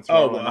back on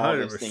throttle and all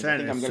those things. I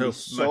think I'm going to be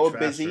so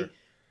busy.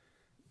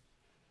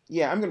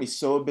 Yeah, I'm going to be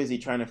so busy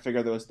trying to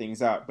figure those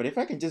things out. But if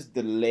I can just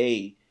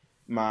delay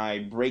my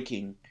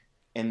braking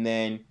and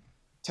then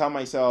tell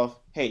myself,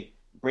 hey,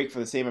 brake for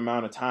the same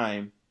amount of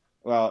time,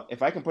 well,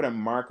 if I can put a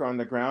marker on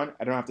the ground,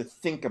 I don't have to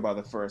think about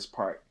the first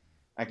part.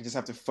 I can just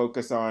have to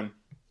focus on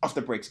off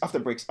the brakes, off the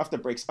brakes, off the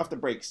brakes, off the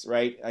brakes,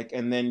 right?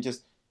 And then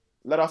just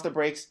let off the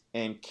brakes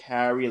and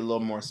carry a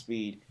little more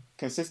speed.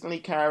 Consistently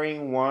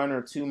carrying 1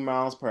 or 2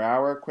 miles per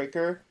hour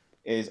quicker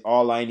is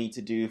all I need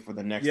to do for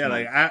the next Yeah,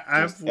 month. like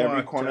I've Just every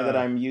walked, corner that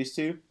I'm used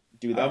to,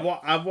 do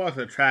that. I've walked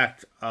the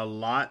track a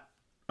lot.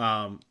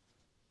 Not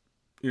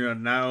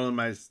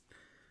only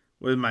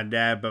with my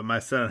dad, but my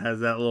son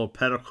has that little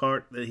pedal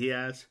cart that he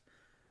has,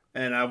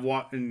 and I've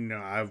walked.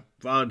 I've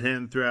followed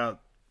him throughout,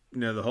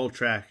 the whole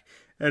track,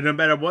 and no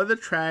matter what the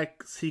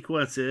track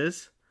sequence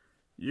is,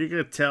 you're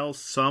gonna tell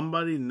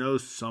somebody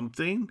knows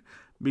something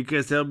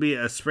because there'll be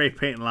a spray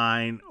paint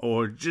line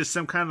or just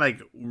some kind of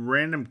like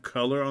random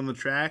color on the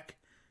track,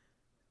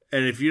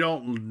 and if you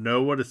don't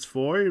know what it's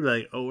for, you're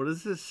like, "Oh, what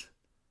is this?"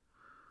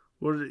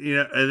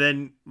 And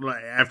then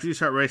like after you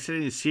start racing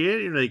and you see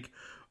it, you're like,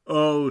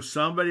 oh,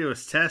 somebody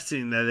was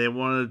testing that they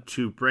wanted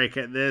to brake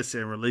at this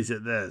and release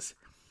at this.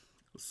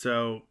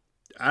 So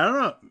I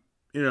don't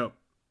know,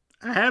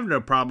 I have no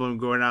problem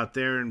going out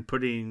there and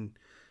putting,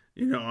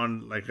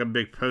 on like a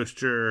big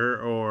poster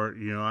or,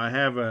 I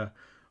have a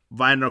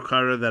vinyl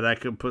cutter that I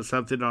can put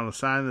something on a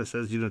sign that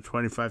says,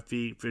 25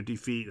 feet, 50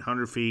 feet,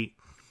 100 feet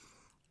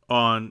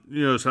on,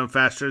 some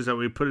fasters that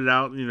we put it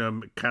out,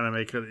 kind of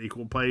make it an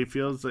equal playing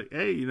field. It's like,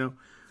 hey,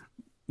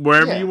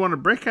 wherever you want to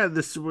brake at,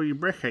 this is where you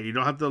brake at. You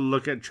don't have to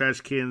look at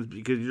trash cans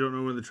because you don't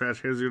know when the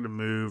trash cans are going to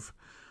move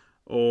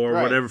or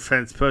whatever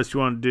fence post you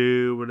want to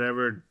do,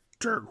 whatever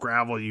dirt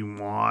gravel you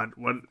want.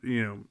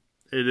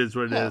 It is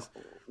what it is.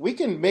 We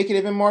can make it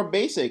even more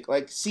basic,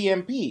 like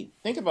CMP.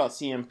 Think about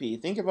CMP.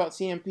 Think about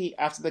CMP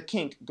after the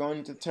kink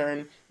going to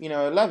turn,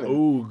 11.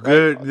 Oh,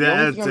 good. Right? That's the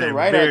only thing on the a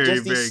right very, are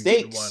just very these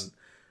stakes. good one.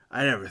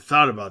 I never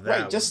thought about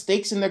that. Right, just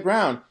stakes in the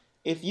ground.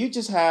 If you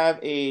just have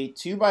a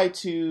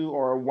 2x2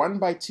 or a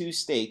 1x2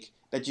 stake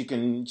that you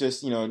can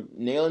just,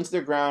 nail into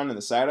the ground on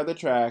the side of the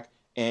track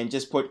and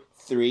just put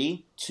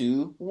 3,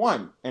 2,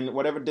 1. And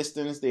whatever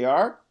distance they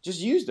are, just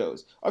use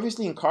those.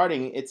 Obviously in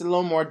karting, it's a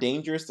little more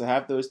dangerous to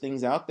have those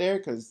things out there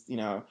because,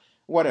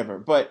 whatever.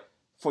 But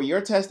for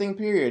your testing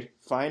period,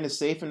 find a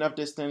safe enough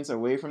distance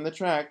away from the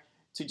track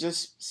to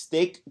just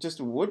stake just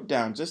wood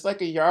down, just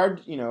like a yard,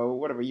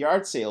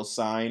 yard sale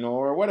sign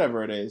or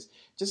whatever it is.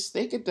 Just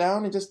stake it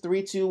down and just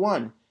 3, 2,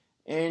 1.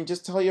 And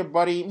just tell your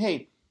buddy,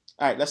 hey,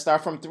 all right, let's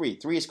start from 3.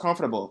 3 is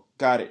comfortable.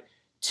 Got it.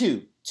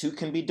 2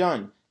 can be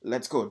done.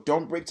 Let's go.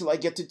 Don't break till I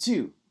get to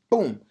 2.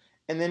 Boom.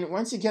 And then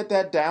once you get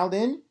that dialed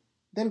in,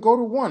 then go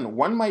to 1.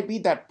 1 might be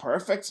that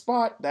perfect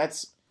spot.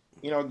 That's,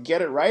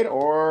 get it right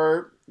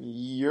or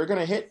you're going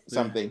to hit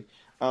something.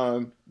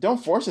 Don't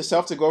force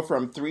yourself to go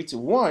from 3 to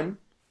 1.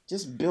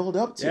 Just build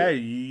up to it.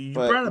 You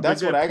brought up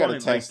that's a good what I gotta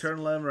point. test. Like turn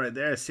 11 right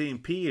there,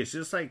 CMP. It's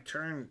just like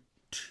turn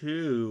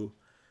 2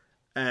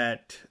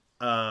 at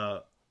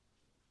 103rd.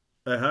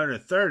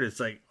 It's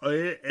like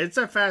it's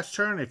a fast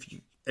turn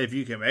if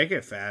you can make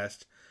it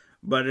fast,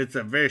 but it's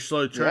a very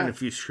slow turn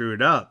if you screw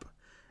it up.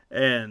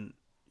 And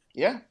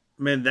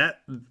man, that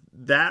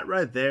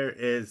right there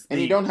is and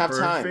the you don't have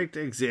perfect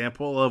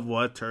example of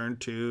what turn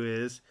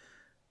 2 is.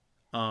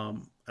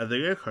 At the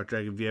go-kart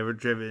track, have you ever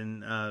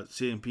driven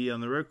CMP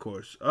on the road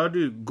course? Oh,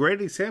 dude, great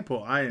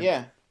example.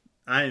 I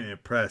am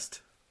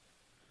impressed.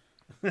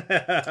 Dude,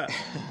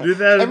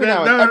 every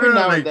now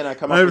and then I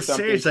come up with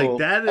something cool. Like,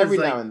 that is every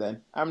like, now and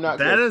then. I'm not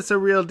that good. is a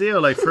real deal.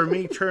 Like, for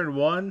me, turn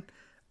 1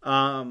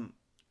 at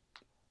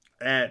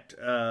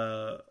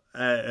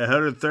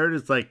 103rd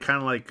is like kind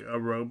of like a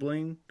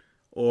Roebling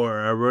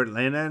or a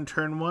Roadlana in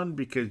turn 1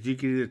 because you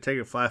can either take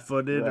it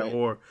flat-footed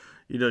or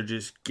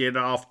just get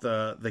off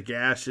the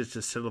gas just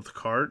to settle the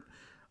cart.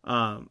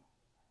 But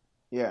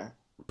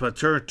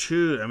turn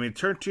 2 to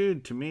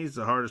me is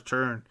the hardest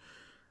turn.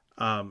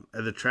 At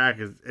the track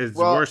is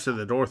worse than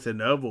the North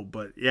End Oval.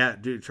 But yeah,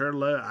 dude, turn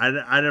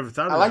 11. I never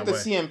thought of it. I like the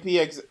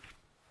CMP.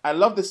 I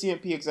love the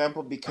CMP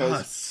example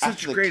because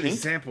such a great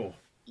example.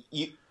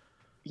 You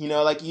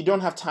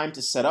don't have time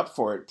to set up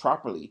for it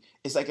properly.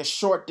 It's like a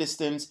short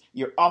distance.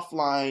 You're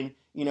offline.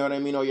 You know what I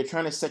mean? Or you're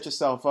trying to set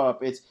yourself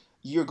up.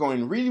 You're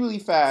going really, really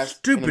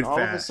fast. And then all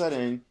of a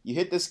sudden, you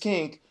hit this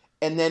kink.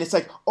 And then it's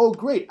like, oh,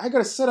 great. I got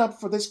to set up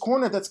for this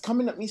corner that's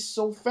coming at me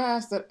so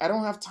fast that I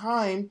don't have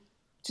time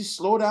to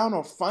slow down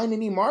or find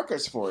any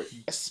markers for it.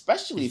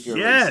 Especially if you're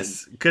racing.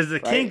 Yes, because the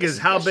kink is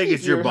how big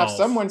is your balls. Have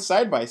someone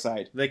side by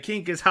side. The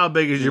kink is how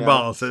big is your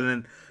balls. And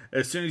then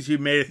as soon as you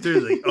made it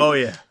through, like, oh,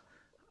 yeah.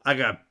 I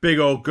got big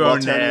old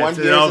gun ass.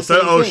 And all of a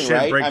sudden,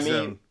 shit breaks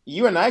down.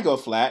 You and I go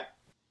flat.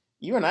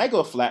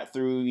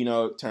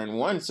 Through, turn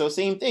 1. So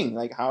same thing.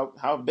 Like,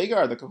 how big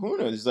are the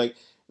kahunas? Like,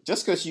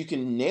 just because you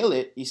can nail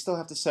it, you still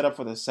have to set up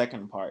for the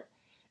second part.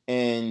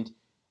 And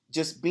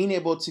just being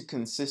able to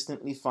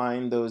consistently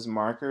find those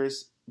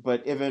markers,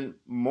 but even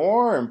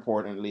more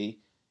importantly,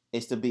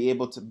 is to be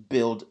able to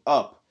build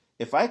up.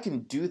 If I can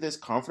do this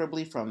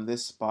comfortably from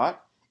this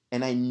spot,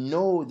 and I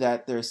know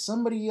that there's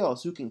somebody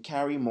else who can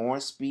carry more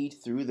speed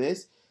through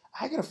this,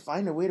 I gotta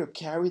find a way to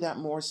carry that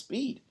more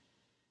speed.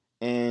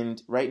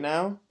 And right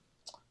now,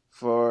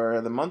 for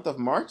the month of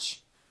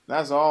March,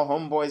 that's all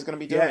Homeboy's gonna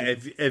be doing. Yeah,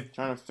 if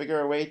trying to figure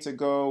a way to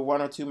go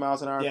 1 or 2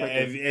 miles an hour. Yeah,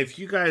 if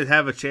you guys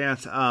have a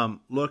chance,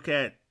 look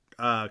at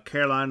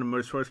Carolina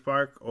Motorsports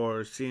Park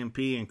or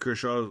CMP in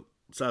Kershaw,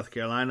 South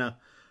Carolina,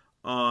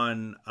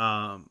 on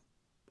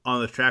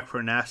on the track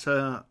for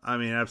NASA. I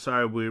mean, I'm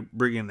sorry we're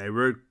bringing a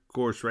road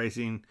course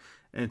racing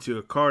into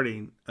a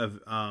karting of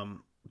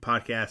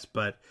podcast,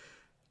 but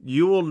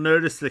you will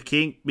notice the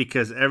kink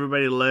because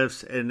everybody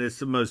lifts, and it's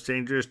the most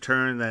dangerous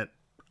turn that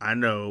I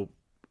know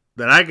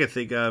that I can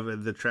think of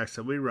in the tracks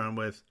that we run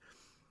with.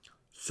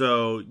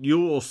 So you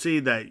will see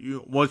that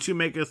once you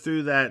make it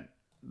through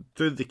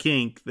the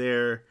kink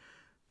there,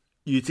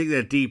 you take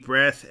that deep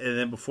breath, and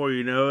then before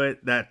you know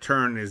it, that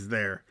turn is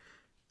there.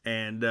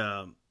 And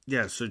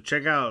yeah, so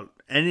check out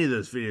any of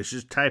those videos.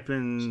 Just type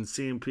in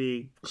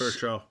CMP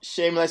Kershaw.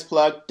 Shameless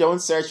plug.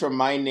 Don't search for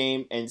my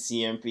name and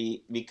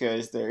CMP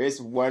because there is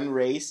one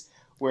race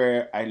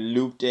where I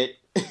looped it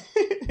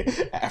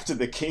after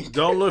the kink.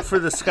 Don't look for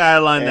the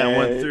skyline that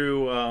went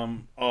through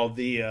all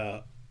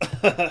the.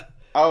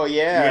 Oh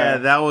yeah, yeah,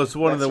 that was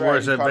one of the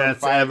worst He caught on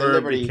events fire at the ever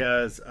Liberty.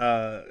 because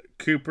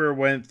Cooper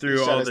went through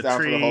shut all us the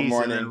down for the whole trees, and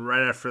morning. then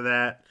right after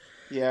that,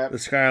 Yeah, the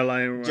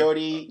skyline.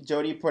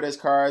 Jody put his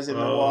cars in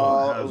the Oh,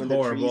 wall that was in the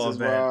trees horrible as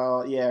event.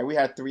 well. Yeah, we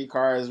had 3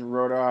 cars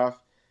rode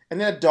off, and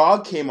then a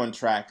dog came on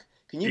track.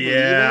 Can you believe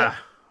Yeah,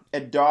 it?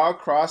 A dog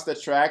crossed the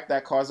track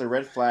that caused a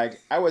red flag.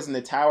 I was in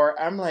the tower.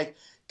 I'm like,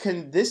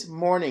 can this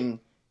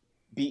morning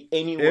be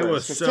any worse? It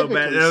was 'Cause so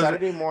bad. typically, It was-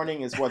 Saturday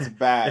morning is what's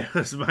bad. it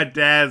was my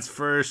dad's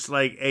first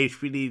like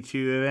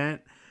HPD2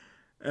 event.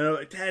 And I'm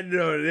like, Dad,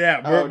 no, yeah,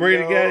 we're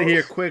going to get out of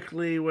here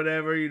quickly,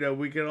 whatever.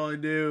 We can only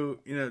do,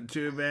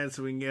 2 events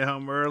so we can get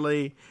home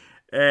early.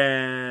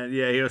 And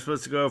yeah, he was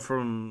supposed to go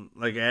from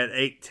like at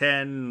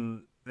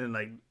 8:10 and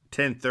like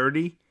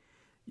 10:30.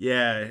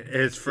 Yeah,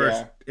 his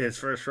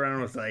first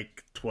round was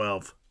like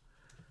 12.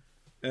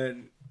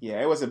 And Yeah,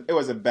 it was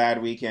a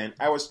bad weekend.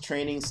 I was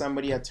training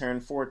somebody that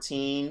turned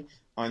 14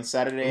 on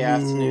Saturday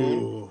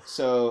afternoon.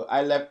 So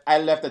I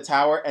left the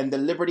tower, and the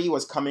Liberty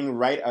was coming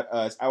right at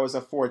us. I was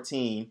a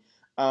 14.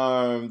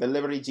 The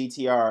Liberty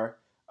GTR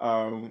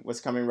was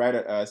coming right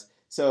at us.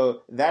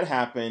 So that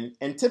happened.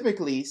 And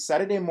typically,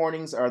 Saturday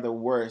mornings are the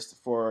worst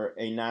for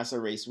a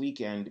NASA race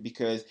weekend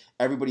because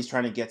everybody's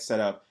trying to get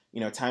set up.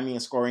 Timing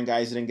and scoring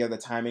guys didn't get the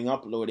timing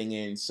uploading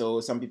in. So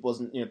some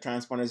people's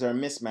transponders are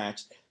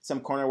mismatched.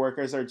 Some corner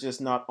workers are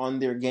just not on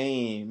their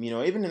game.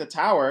 Even in the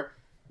tower,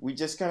 we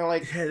just kind of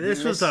like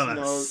this was on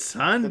a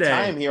Sunday. The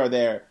time here or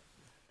there.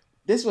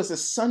 This was a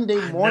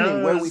Sunday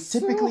morning where we so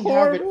typically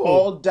have it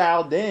all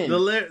dialed in. The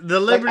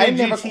Liberty I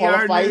never GTR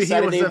qualified knew he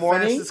Saturday was the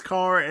morning. fastest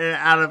car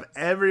out of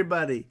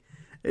everybody.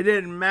 It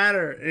didn't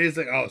matter. And he's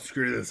like, oh,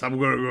 screw this. I'm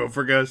going to go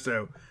for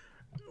Gusto.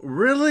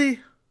 Really?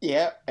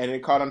 Yeah, and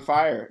it caught on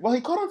fire. Well,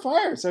 he caught on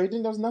fire, so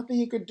there was nothing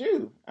he could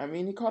do. I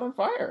mean, he caught on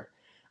fire.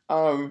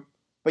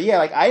 But yeah,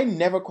 like I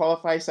never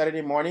qualify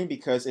Saturday morning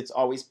because it's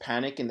always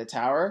panic in the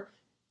tower.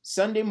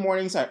 Sunday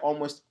mornings, I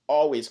almost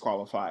always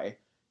qualify.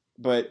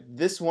 But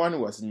this one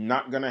was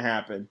not going to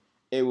happen.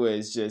 It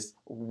was just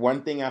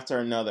one thing after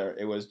another.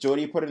 It was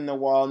Jody put it in the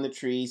wall in the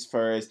trees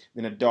first.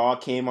 Then a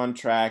dog came on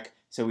track,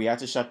 so we had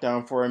to shut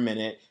down for a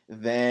minute.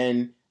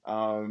 Then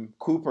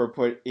Cooper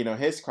put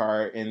his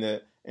car in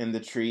the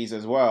trees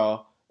as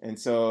well. And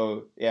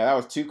so, yeah, that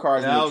was 2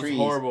 cars in the trees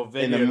horrible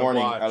video in the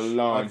morning to watch.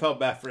 alone. I felt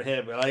bad for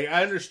him. Like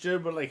I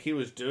understood what he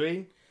was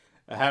doing,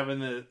 having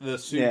the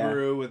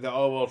Subaru with the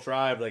all-wheel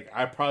drive. Like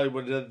I probably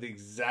would have done the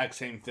exact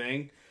same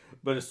thing.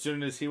 But as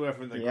soon as he went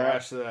from the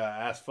grass to the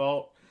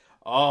asphalt,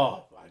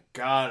 oh my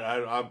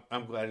God,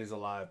 I'm glad he's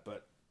alive.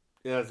 But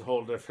yeah, that's a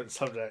whole different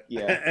subject.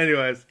 Yeah.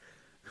 Anyways,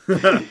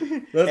 let's wrap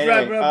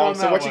it up on that.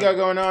 So what you got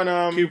going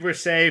on? Cooper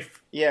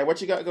safe. Yeah,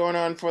 what you got going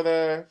on for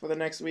the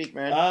next week,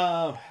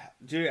 man?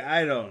 Dude,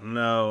 I don't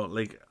know.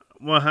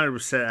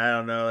 100%, I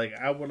don't know.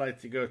 I would like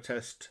to go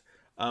test.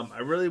 I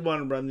really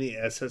want to run the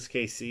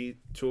SSKC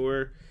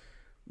tour,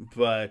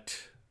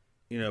 but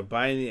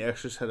buying the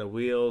extra set of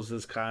wheels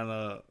is kind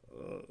of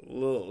a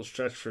little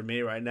stretch for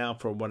me right now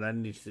for what I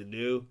need to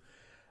do.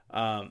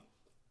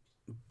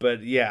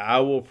 But yeah, I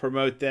will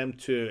promote them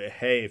to,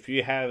 hey, if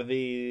you have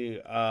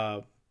the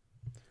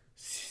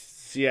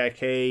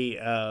CIK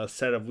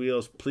set of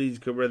wheels, please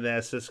go run the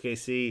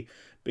SSKC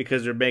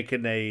because they're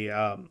making they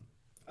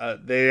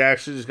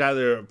actually just got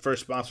their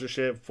first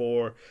sponsorship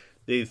for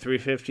the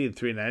 350 and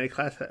 390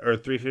 class, or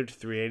 350,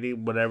 380,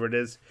 whatever it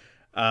is.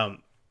 Yeah,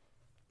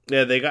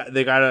 they got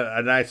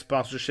a nice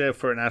sponsorship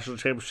for a national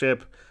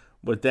championship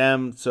with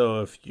them.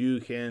 So if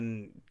you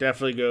can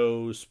definitely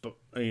go,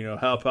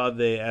 help out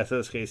the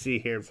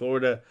SSKC here in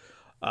Florida,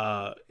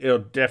 it'll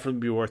definitely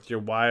be worth your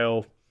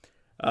while.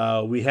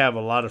 We have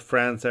a lot of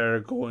friends that are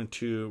going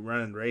to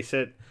run and race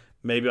it.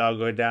 Maybe I'll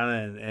go down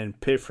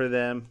and pit for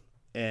them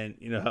and,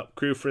 help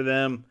crew for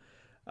them.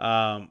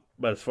 But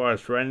as far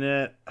as running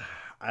it,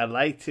 I'd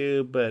like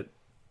to, but,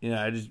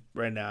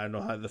 right now I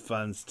don't have the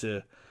funds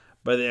to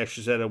buy the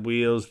extra set of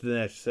wheels, the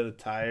extra set of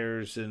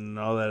tires, and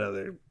all that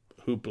other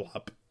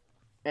hoopla.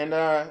 And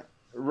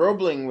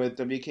Roebling with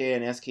WK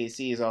and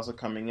SKC is also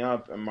coming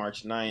up on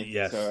March 9th.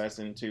 Yes. So that's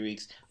in 2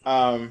 weeks.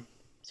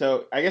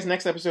 So I guess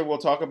next episode we'll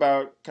talk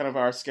about kind of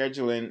our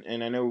schedule.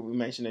 And I know we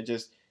mentioned it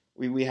just,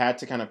 we had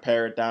to kind of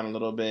pare it down a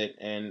little bit.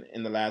 And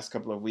in the last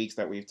couple of weeks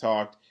that we've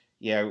talked,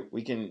 yeah,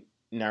 we can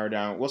narrow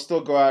down. We'll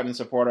still go out and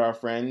support our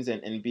friends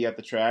and be at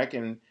the track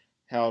and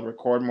hell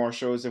record more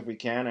shows if we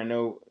can. I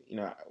know,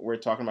 we're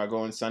talking about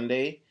going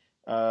Sunday,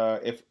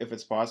 if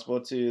it's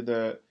possible, to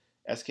the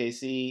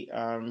SKC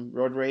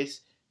road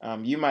race.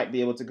 You might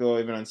be able to go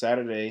even on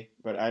Saturday,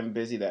 but I'm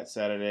busy that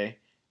Saturday.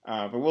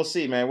 But we'll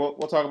see, man. We'll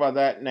talk about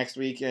that next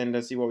week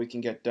and see what we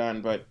can get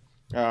done. But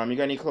you got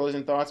any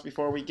closing thoughts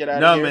before we get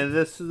out of here? No, man,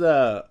 this is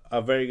a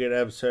very good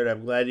episode.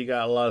 I'm glad you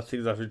got a lot of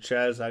things off your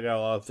chest. I got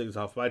a lot of things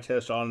off my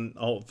chest on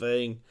the whole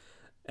thing.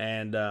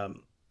 And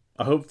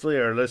hopefully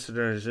our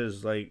listeners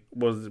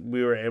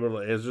we were able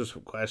to answer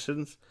some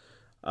questions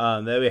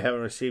that we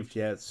haven't received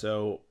yet.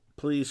 So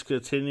please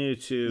continue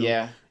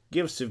to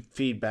give some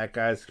feedback,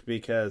 guys,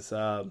 because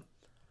a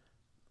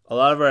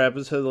lot of our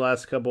episodes the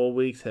last couple of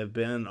weeks have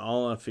been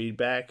all on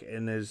feedback,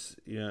 and it's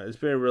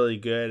been really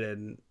good.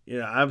 And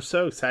I'm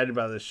so excited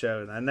about this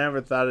show, and I never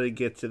thought it'd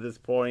get to this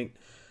point,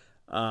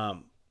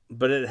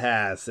 but it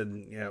has.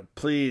 And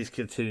please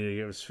continue to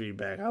give us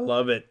feedback. I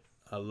love it.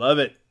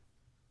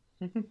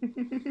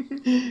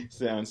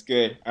 Sounds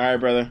good. All right,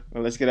 brother.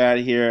 Well, let's get out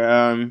of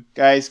here.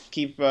 Guys,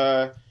 keep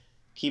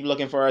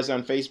looking for us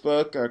on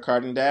Facebook,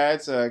 Karting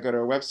Dads. Go to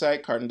our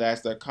website,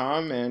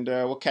 kartingdads.com, and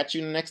we'll catch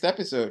you in the next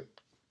episode.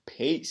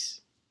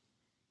 Peace.